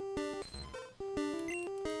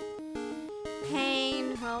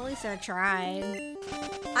 Pain. Well, at least I tried.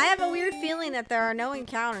 I have a weird feeling that there are no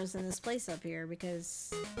encounters in this place up here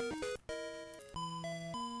because...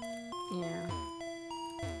 yeah.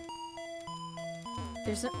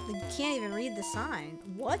 There's no... you can't even read the sign.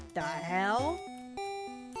 What the hell?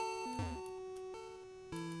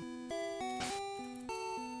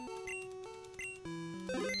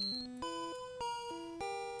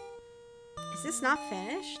 this not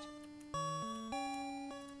finished?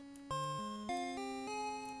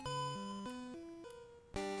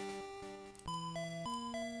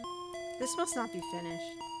 This must not be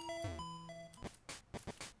finished.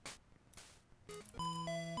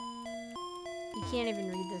 You can't even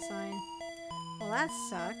read this sign. Well, that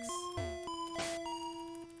sucks.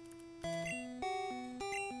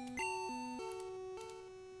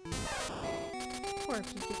 Poor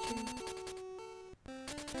Pikachu.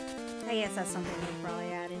 I guess that's something we'll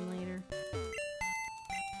probably add in later.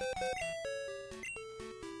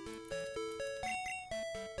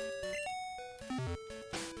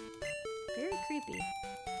 Very creepy.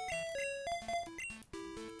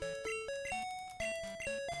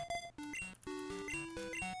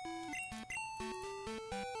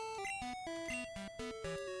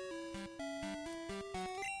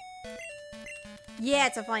 Yeah,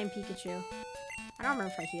 it's a flying Pikachu. I don't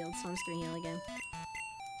remember if I healed, so I'm just gonna heal again.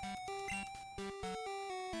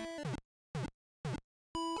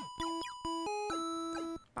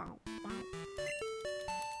 Bow, bow.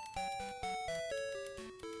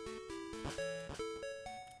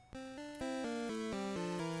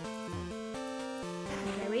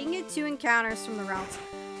 Okay, we can get 2 encounters from the routes.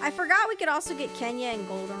 I forgot we could also get Kenya and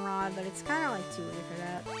Goldenrod, but it's kind of like too late for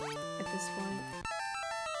that at this point.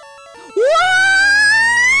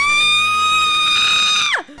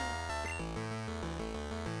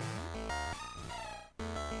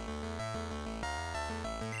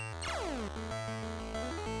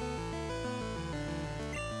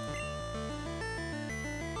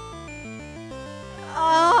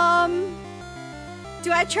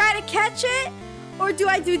 Do I try to catch it, or do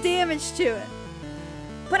I do damage to it?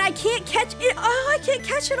 But I can't catch it. Oh, I can't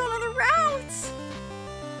catch it on other routes.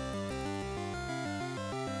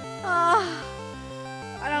 I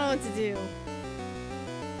don't know what to do.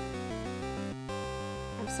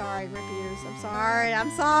 I'm sorry, Rip Ears. I'm sorry. I'm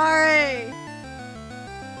sorry.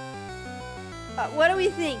 What do we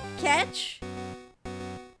think? Catch?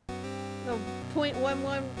 The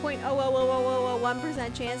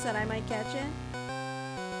 0.1% chance that I might catch it?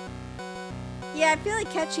 Yeah, I feel like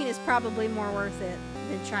catching is probably more worth it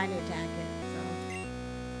than trying to attack it,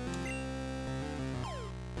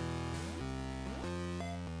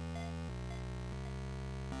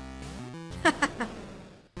 so.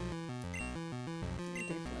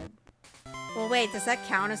 Well, wait, does that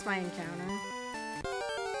count as my encounter?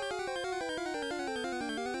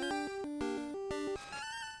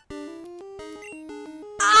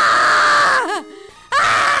 Ah!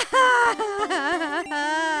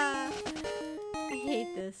 I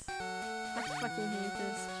hate this. I fucking hate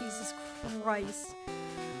this. Jesus Christ.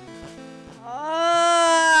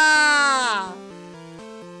 Ah!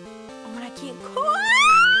 Oh, and I can't.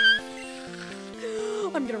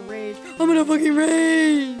 I'm gonna rage. I'm gonna fucking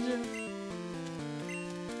rage.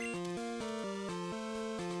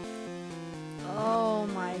 Oh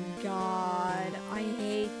my god. I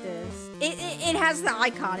hate this. It has the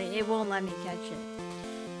icon. It won't let me catch it.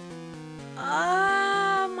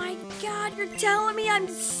 Oh my god, you're telling me I'm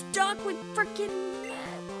stuck with freaking.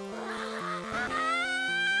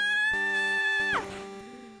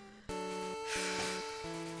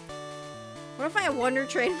 What if I Wonder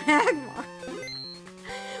Trade Magmar?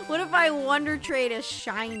 What if I Wonder Trade a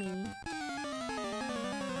shiny?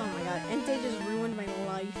 Oh my god, Entei just ruined my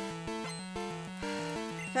life. I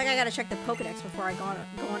feel like I gotta check the Pokedex before I go on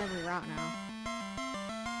every route now.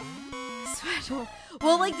 Special.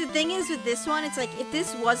 Well, like, the thing is with this one, it's like, if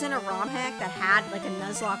this wasn't a ROM hack that had, like, a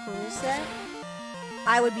Nuzlocke rule set,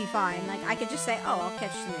 I would be fine. Like, I could just say, oh, I'll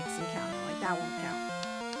catch the next encounter. Like, that won't count.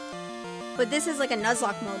 But this is, like, a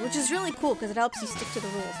Nuzlocke mode, which is really cool, because it helps you stick to the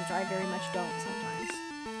rules, which I very much don't sometimes.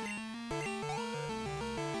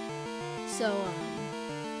 So,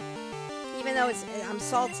 even though I'm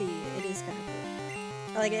salty, it is kind of cool.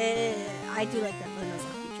 Like, I do like that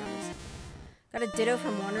Nuzlocke feature on this. Got a Ditto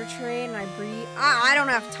from Wonder Trade, and I breed. I don't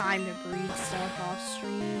have time to breed stuff off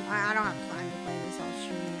stream. I don't have time to play this off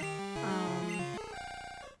stream.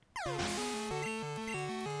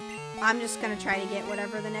 I'm just gonna try to get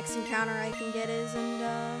whatever the next encounter I can get is, and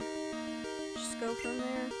just go from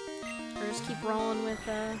there. Or just keep rolling with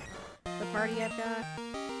the party I've got.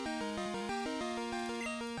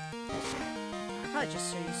 I'll probably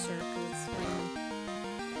just show you Surf because it's fun.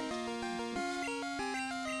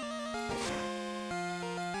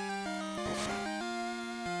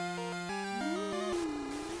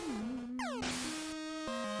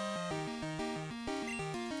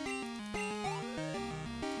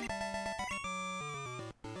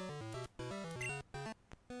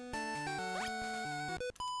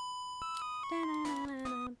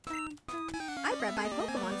 I bred my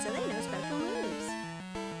Pokemon so they know special moves.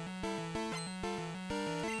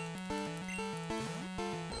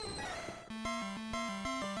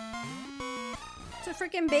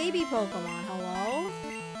 freaking baby Pokemon. Hello?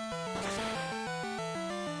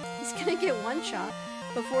 He's gonna get one shot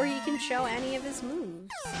before he can show any of his moves.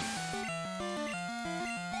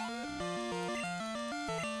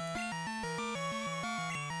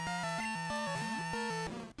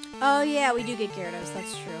 Oh yeah, we do get Gyarados.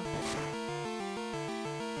 That's true.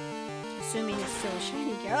 Assuming it's still a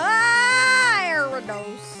shiny Gyarados. Ah,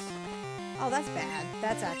 Gyarados. Oh, that's bad.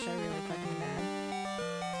 That's actually really fucking bad.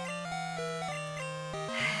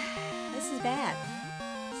 This is bad.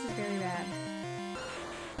 This is very bad.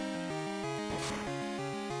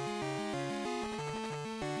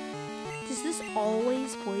 Does this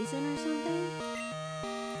always poison or something?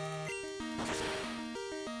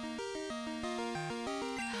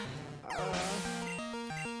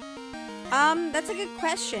 That's a good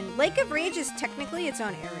question. Lake of Rage is technically its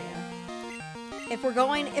own area. If we're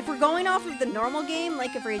going off of the normal game,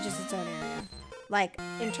 Lake of Rage is its own area. Like,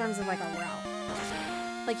 in terms of like a route.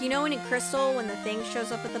 Like, you know in Crystal, when the thing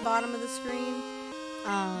shows up at the bottom of the screen?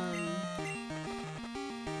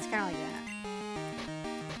 It's kinda like that.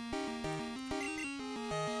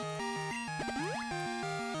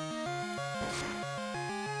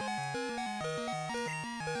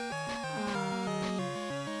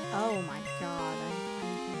 Oh my god,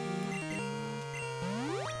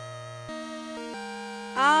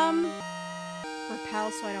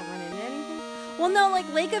 repel so I don't run into anything? Well, no, like,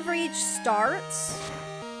 Lake of Rage starts,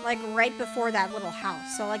 like, right before that little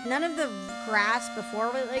house. So, like, none of the grass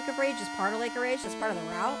before Lake of Rage is part of Lake of Rage. That's part of the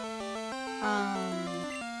route.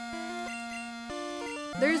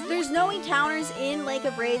 There's no encounters in Lake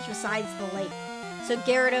of Rage besides the lake. So,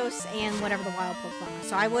 Gyarados and whatever the wild Pokemon are.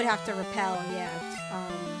 So, I would have to repel, yeah.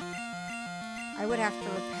 I would have to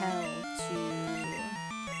repel to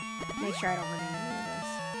make sure I don't run into any of this.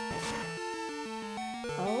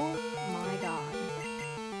 Oh my god.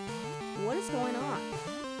 What is going on?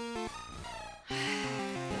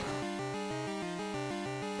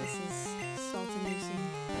 This is salt-inducing.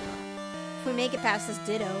 If we make it past this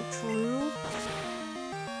Ditto, true.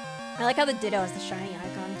 I like how the Ditto has the shiny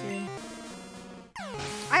icon too.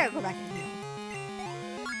 I gotta go back and heal.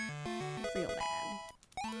 Real bad.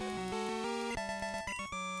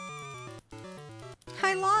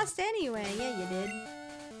 I lost anyway. Yeah, you did.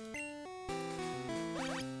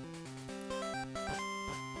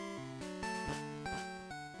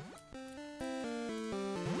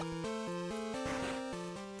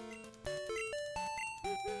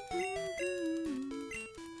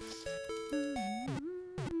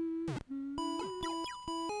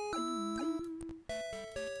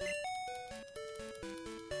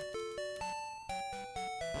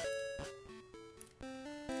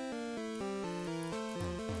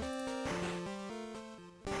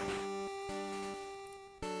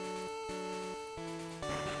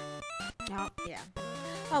 Oh, yeah.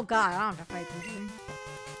 Oh god, I don't have to fight them, do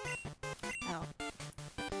I? Oh.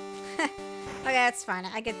 Okay, that's fine.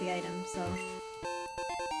 I get the item, so...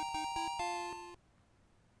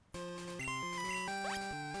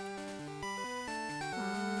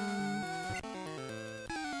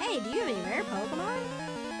 Hey, do you have any rare Pokemon?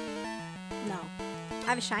 No. I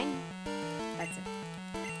have a shiny. That's it.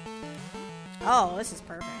 Oh, this is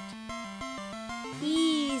perfect.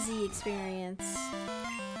 Easy experience.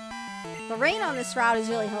 The rain on this route is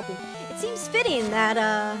really helping. It seems fitting that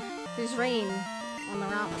there's rain on the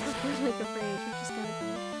route before Lake of Rage, which is kind of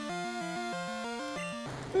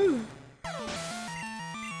cool.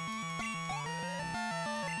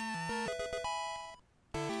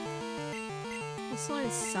 This one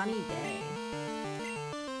is sunny day.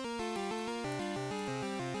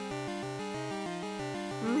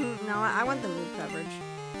 No, I want the move coverage.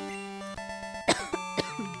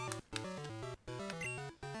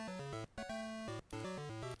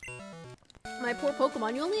 My poor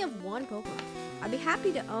Pokemon. You only have one Pokemon. I'd be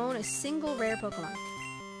happy to own a single rare Pokemon.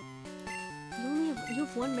 You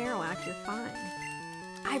have one Marowak. You're fine.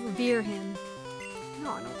 I revere him.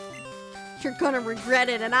 No, I don't. You're gonna regret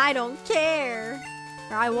it, and I don't care.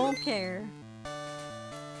 Or I won't care.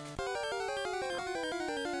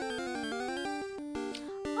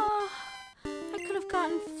 Oh, I could have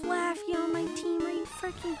gotten Flaffy on my team. Are you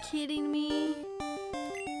freaking kidding me?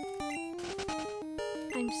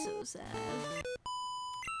 I'm so sad.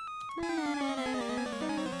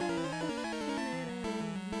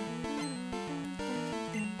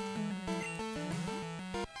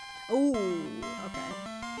 Oh, okay.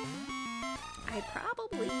 I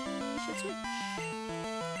probably should switch.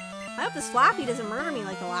 I hope this Flappy doesn't murder me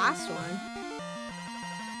like the last one.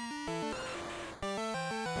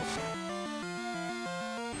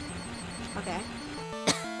 Okay.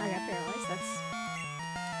 I got paralyzed. That's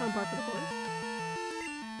fun part for the course.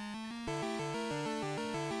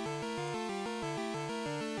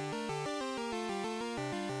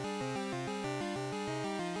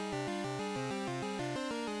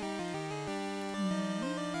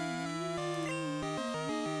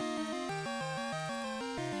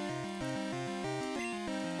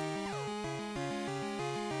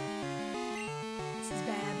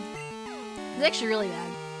 It's actually really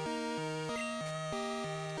bad.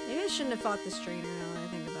 Maybe I shouldn't have fought this trainer now that I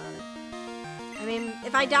think about it. I mean,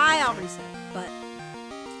 if I die, I'll reset. But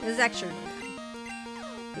this is actually really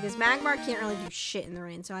bad. Because Magmar can't really do shit in the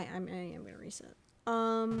rain, so I am gonna reset.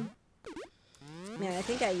 Man, I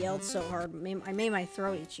think I yelled so hard. I made my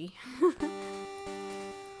throat itchy.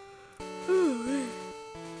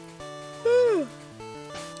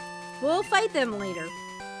 We'll fight them later.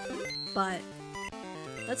 But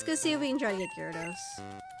let's go see if we can try to get Gyarados.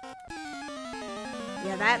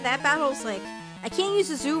 Yeah, that battle's like... I can't use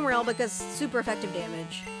the Zoom Rail because it's super effective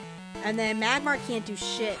damage. And then Magmar can't do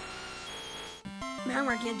shit.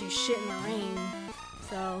 Magmar can't do shit in the rain.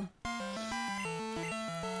 So...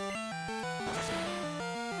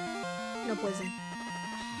 no poison.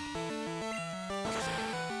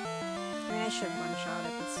 I mean, I should have one-shot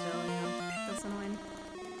it, but still, you know, that's annoying.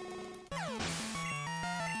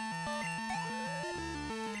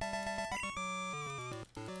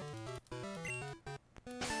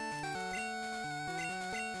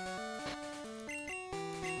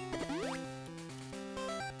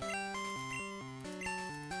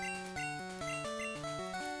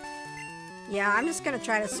 Yeah, I'm just gonna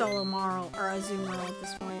try to solo Marl or a Azumarill at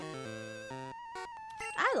this point.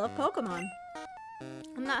 I love Pokemon,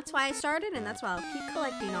 and that's why I started, and that's why I'll keep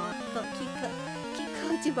collecting on. Keep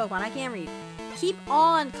collecting Pokemon. I can't read. Keep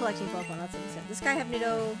on collecting Pokemon. That's what he said. This guy have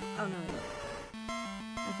Nido. Oh no, he don't.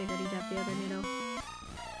 I figured he'd have the other Nido.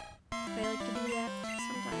 I like to do that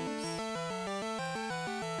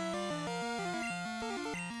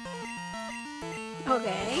sometimes.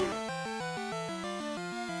 Okay.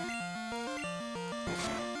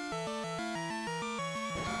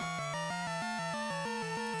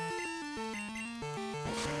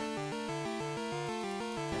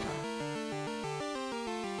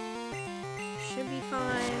 Should be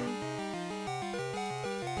fine.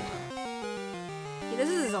 Yeah, this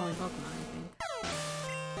is his only Pokemon, I think.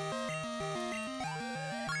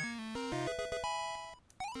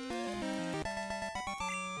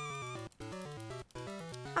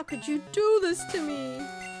 How could you do this to me?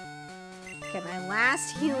 Okay, my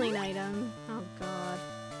last healing item. Oh god.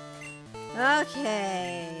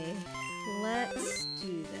 Okay. Let's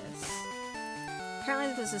do this.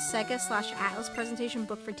 Apparently there's a Sega/Atlas presentation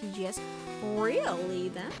book for TGS. Really?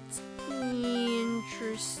 That's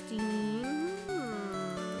interesting.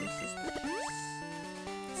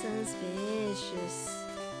 Suspicious.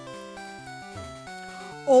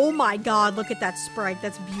 Oh my god, look at that sprite.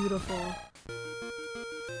 That's beautiful.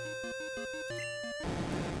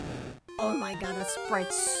 Oh my god, that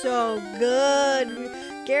sprite's so good.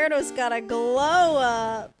 Gyarados got a glow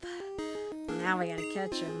up. Now we gotta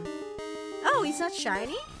catch him. Oh, he's not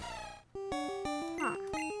shiny? Huh.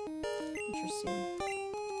 Interesting.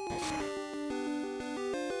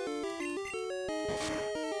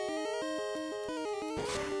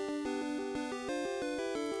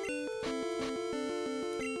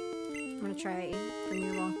 I'm gonna try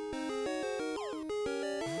Premier Ball.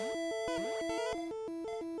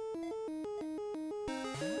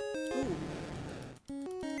 Ooh.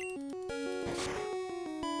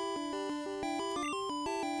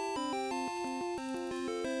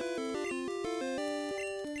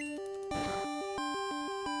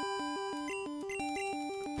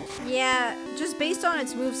 Yeah, just based on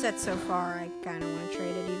its moveset so far, I kind of want to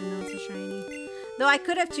trade it even though it's a shiny. Though I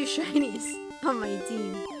could have two shinies on my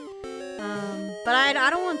team. But I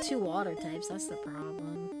don't want two water types, that's the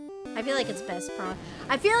problem. I feel like it's best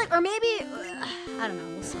I feel like, or maybe, I don't know,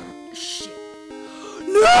 we'll see. Shit.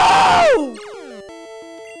 No!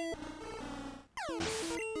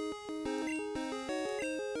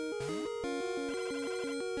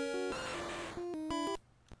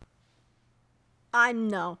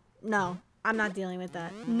 No, I'm not dealing with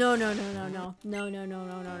that. No. No.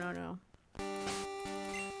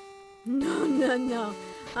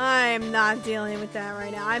 I'm not dealing with that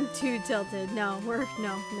right now. I'm too tilted. No. No.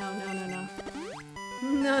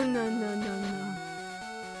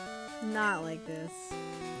 Not like this.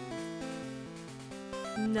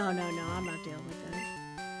 No, I'm not dealing with that.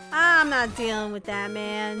 I'm not dealing with that,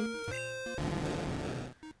 man.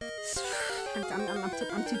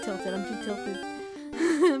 I'm too tilted. I'm too tilted.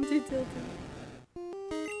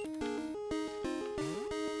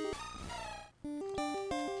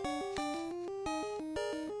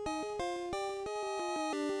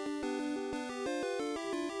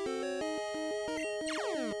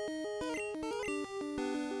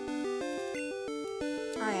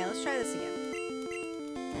 Alright, let's try this again.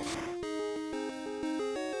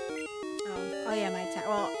 Oh yeah, my attack.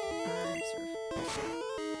 Well, sort of.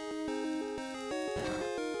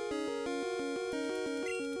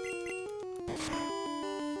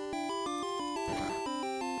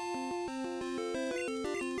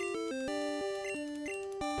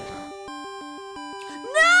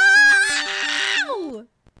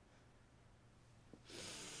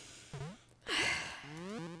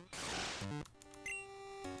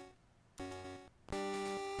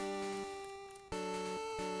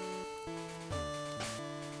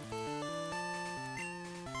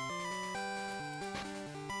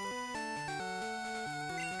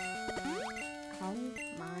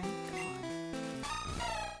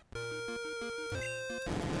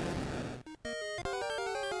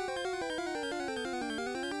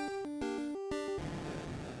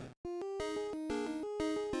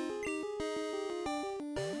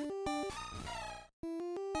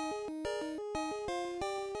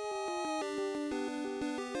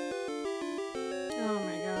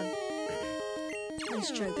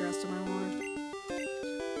 least chug the rest of my water.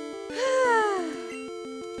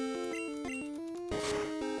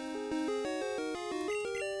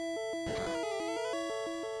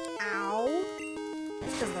 Ow.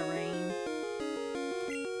 That's because of the rain.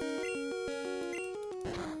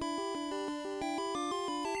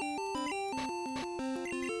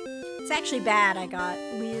 It's actually bad I got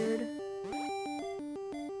weird.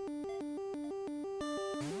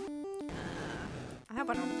 I hope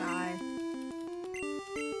I don't die.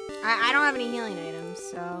 I don't have any healing items,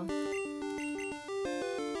 so...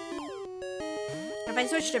 If I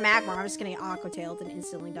switch to Magmar, I'm just gonna get Aqua-tailed and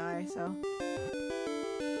instantly die, so...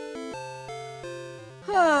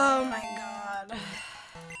 Oh my god.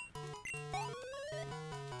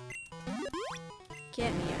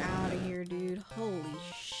 Get me out of here, dude. Holy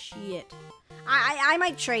shit. I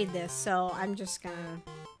might trade this, so I'm just gonna...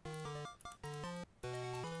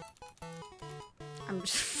 I'm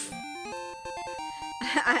just...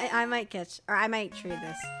 I might catch... Or I might trade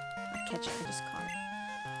this. I'll catch it, I just caught it.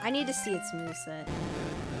 I need to see its moveset.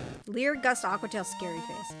 Leer, Gust, Aquatail, Scary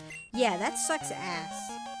Face. Yeah, that sucks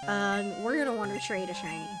ass. We're gonna Wonder Trade a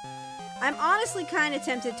shiny. I'm honestly kind of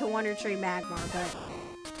tempted to Wonder Trade Magmar, but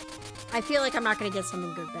I feel like I'm not gonna get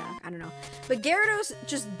something good back. I don't know. But Gyarados,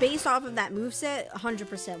 just based off of that moveset,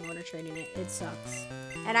 100% Wonder Trading it. It sucks.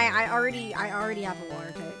 And I already have a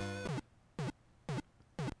Water type.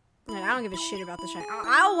 And I don't give a shit about the shiny.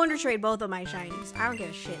 I'll Wonder Trade both of my shinies. I don't give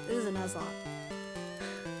a shit. This is a Nuzlocke.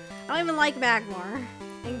 I don't even like Magmar.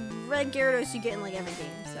 And Red Gyarados you get in like every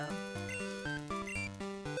game, so.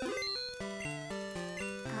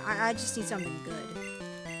 I just need something good.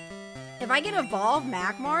 If I get Evolve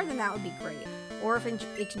Magmar, then that would be great. Or if it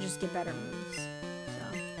can just get better moves. So.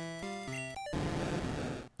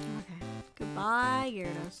 Okay. Goodbye,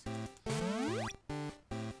 Gyarados.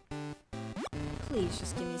 Please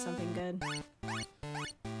just give me something good.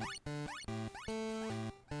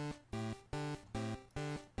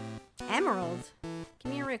 Emerald?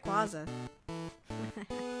 Give me a Rayquaza.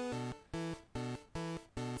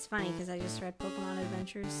 It's funny because I just read Pokemon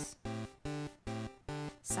Adventures.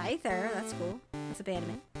 Scyther, that's cool. That's a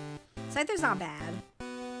Bandaman. Scyther's not bad.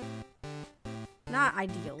 Not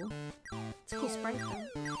ideal. It's a cool sprite though.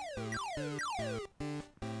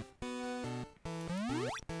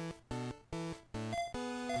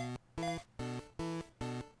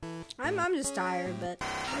 I'm just tired, but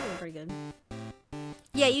I'm doing pretty good.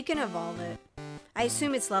 Yeah, you can evolve it. I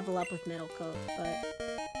assume it's level up with Middle Coat, but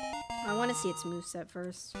I want to see its moveset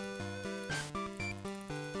first.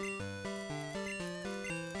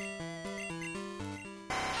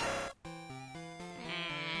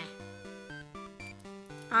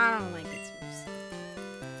 I don't like its moveset.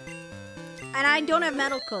 And I don't have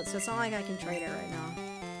Metal Coat, so it's not like I can trade it right now.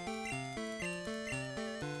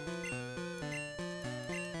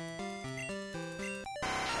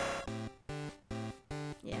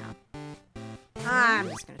 I'm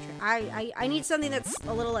just gonna try. I need something that's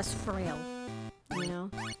a little less frail, you know?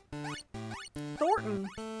 Thornton.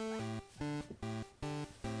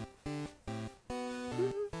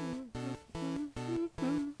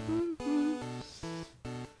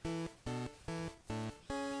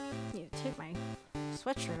 Yeah, take my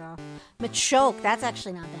sweatshirt off. Machoke, that's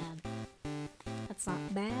actually not bad. That's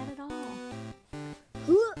not bad at all.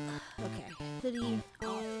 Okay, hoodie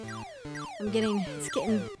off.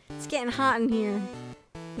 It's getting hot in here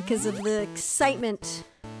because of the excitement.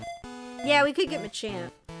 Yeah, we could get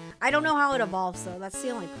Machamp. I don't know how it evolves though. That's the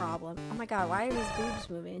only problem. Oh my god, why are his boobs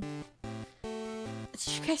moving? Did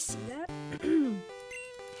you guys see that? Did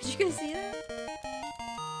you guys see that?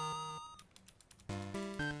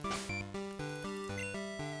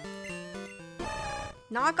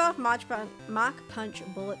 Knock off Mach Punch,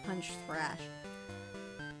 Bullet Punch, Thrash.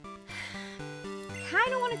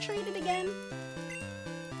 Kinda want to trade it again.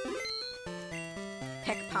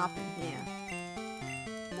 Peck Poppin', yeah.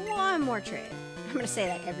 One more trade. I'm gonna say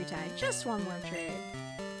that every time. Just one more trade.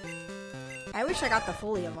 I wish I got the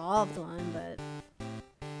fully evolved one, but...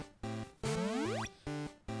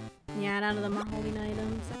 yeah, none of them are holding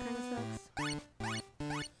items. That kinda sucks.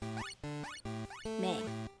 Meh.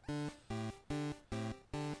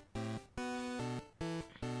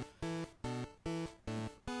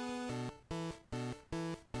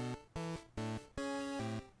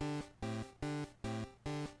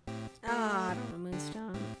 I don't know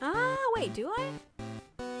Moonstone. Wait, do I?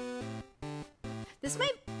 This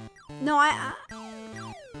might... no, I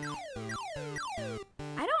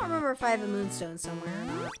don't remember if I have a Moonstone somewhere or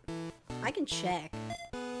not. I can check.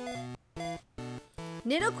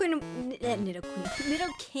 Nidoking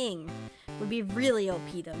would be really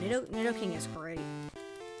OP though. Nidoking is great.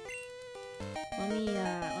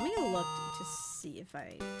 Let me look to see if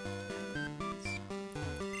I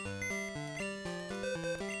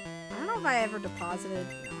don't know if I ever deposited.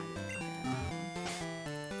 No, I didn't.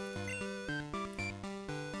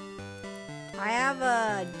 Okay. I have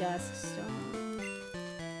a dust stone.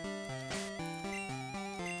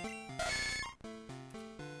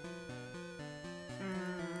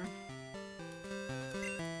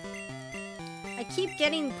 I keep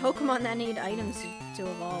getting Pokemon that need items to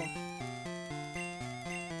evolve.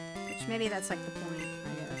 Which maybe that's like the point, I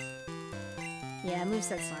guess. Yeah,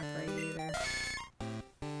 moveset's not great either.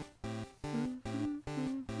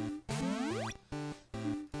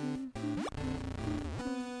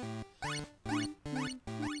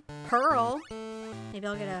 Pearl? Maybe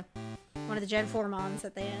I'll get one of the Gen 4 mons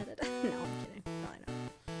that they added. No, I'm kidding. Probably not.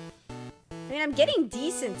 I mean, I'm getting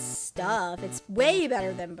decent stuff. It's way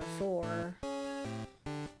better than before.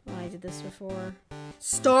 When I did this before.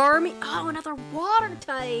 Starmie! Oh, another water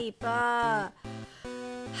type!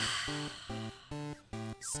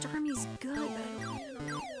 Starmie's good, but I don't need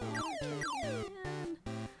another water type.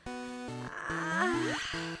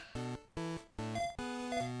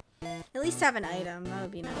 At least have an item. That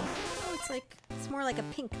would be nice. Oh, it's more like a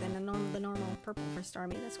pink than the normal purple for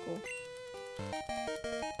Starmie. That's cool.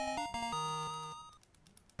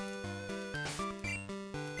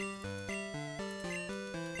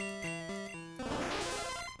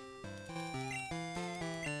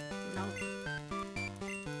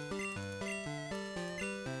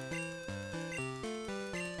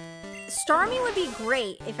 Starmie would be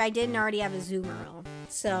great if I didn't already have a Zoomerl.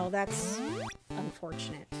 So that's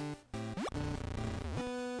unfortunate.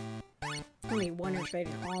 I'm gonna be wonder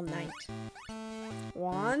trading all night.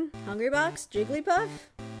 Juan? Hungry Box? Jigglypuff?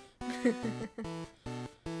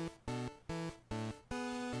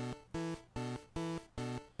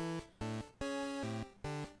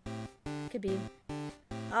 Could be.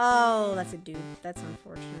 Oh, that's a dude. That's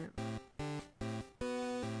unfortunate.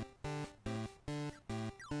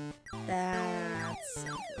 That's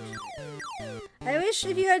unfortunate. I wish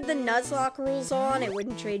if you had the Nuzlocke rules on, it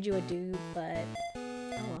wouldn't trade you a dude, but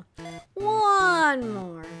oh well. One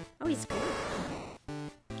more. Oh, he's good.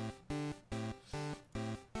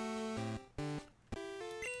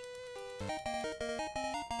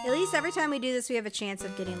 At least every time we do this, we have a chance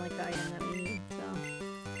of getting like the item that we need. So.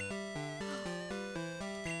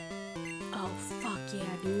 Oh fuck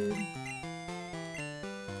yeah, dude.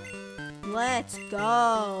 Let's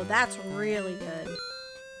go. That's really good.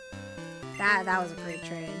 That was a great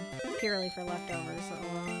trade. Purely for leftovers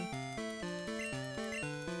alone.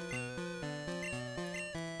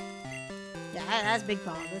 Yeah, that's big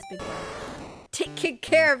paw. That's big paw. Take good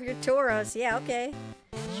care of your Tauros. Yeah, okay.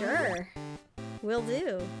 Sure. Will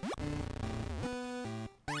do.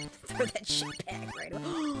 Throw that shit back right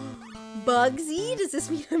away. Bugsy? Does this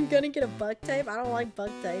mean I'm gonna get a bug type? I don't like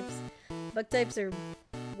bug types. Bug types are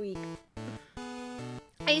weak.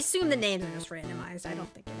 I assume the names are just randomized. I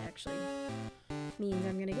don't think it actually means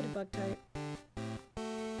I'm gonna get a bug type.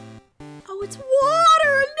 Oh, it's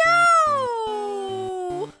water!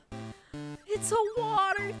 No! It's a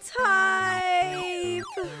water type!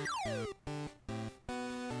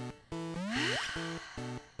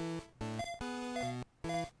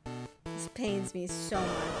 This pains me so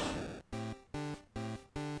much.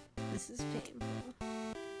 This is painful.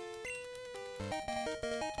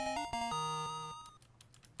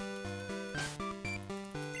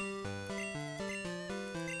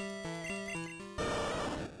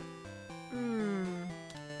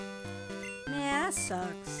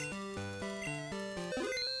 Sucks.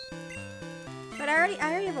 But I already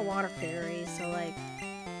have a water fairy, so like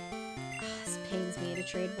this pains me to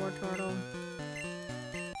trade Wartortle.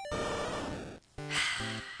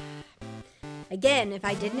 Again, if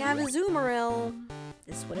I didn't have a Zoomeril,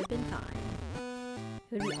 this would have been fine.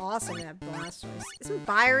 It would be awesome to have Blastoise. Isn't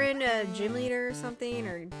Byron a gym leader or something,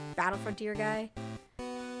 or Battle Frontier guy?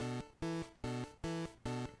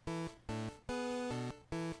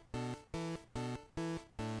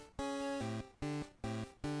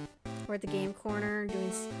 We're at the game corner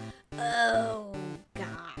doing. Oh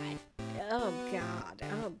god! Oh god!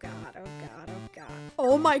 Oh god! Oh god! Oh god!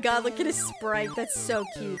 Oh my god! Look at his sprite. That's so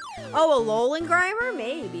cute. Oh, a Alolan Grimer?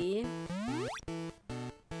 Maybe.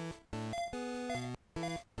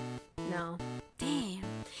 No. Damn.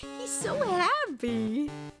 He's so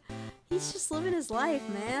happy. He's just living his life,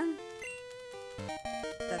 man.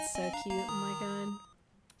 That's so cute. Oh my god.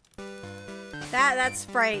 That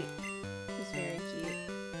sprite is very cute.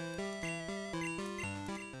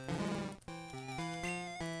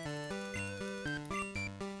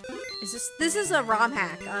 This is a ROM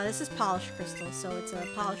hack. This is polished crystal, so it's a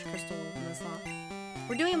polished crystal Nuzlocke.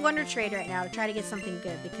 We're doing Wonder Trade right now to try to get something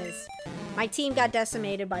good because my team got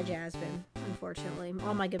decimated by Jasmine, unfortunately.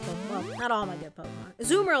 All my good Pokemon. Well, not all my good Pokemon.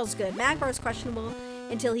 Azumarill's good. Magmar's questionable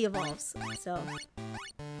until he evolves. So,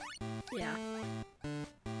 yeah.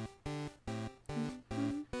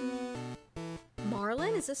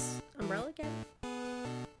 Marlin? Is this Umbrella again?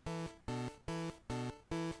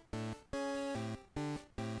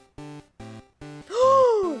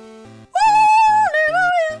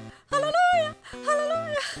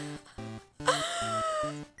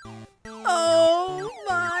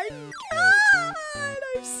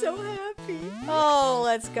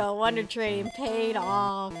 Let's go. Wonder Trading paid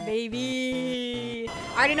off, baby.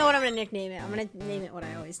 I already know what I'm gonna nickname it. I'm gonna name it what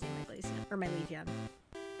I always name my Glaceon. Or my Leafeon.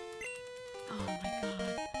 Oh my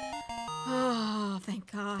god. Oh,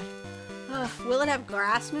 thank god. Will it have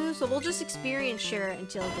grass moves? So we'll just experience share it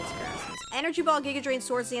until it gets grass moves. Energy Ball, Giga Drain,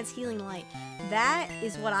 Swords Dance, Healing Light. That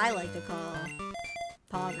is what I like to call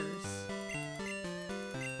poggers.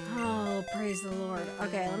 Oh, praise the Lord.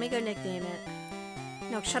 Okay, let me go nickname it.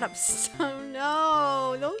 No, shut up.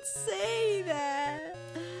 No, don't say that.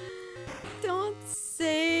 Don't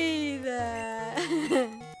say that.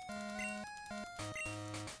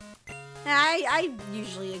 I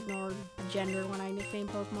usually ignore gender when I nickname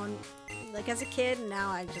Pokemon. Like as a kid, now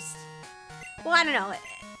I just... Well, I don't know.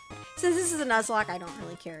 Since this is a Nuzlocke, I don't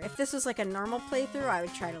really care. If this was like a normal playthrough, I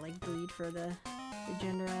would try to like breed for the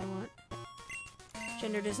gender I want.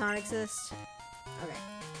 Gender does not exist. Okay.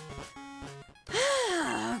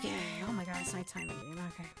 Okay. Oh my god, it's nighttime again.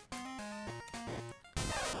 Okay.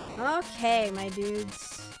 Okay, my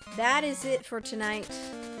dudes. That is it for tonight.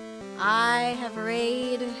 I have a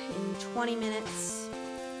raid in 20 minutes.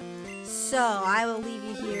 So, I will leave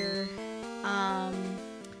you here.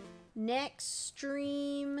 Next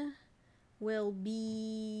stream will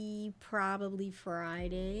be probably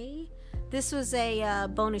Friday. This was a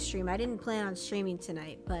bonus stream. I didn't plan on streaming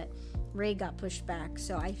tonight, but raid got pushed back,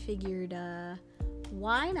 so I figured,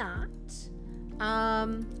 why not?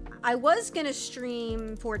 I was gonna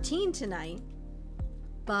stream 14 tonight,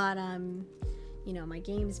 but, you know, my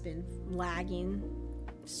game's been lagging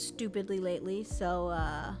stupidly lately, so,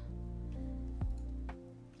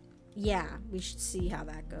 yeah, we should see how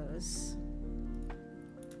that goes.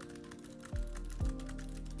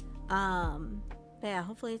 But yeah,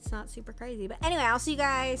 hopefully it's not super crazy. But anyway, I'll see you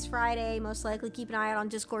guys Friday, most likely. Keep an eye out on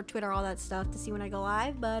Discord, Twitter, all that stuff to see when I go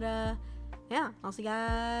live. But, yeah, I'll see you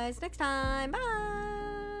guys next time. Bye!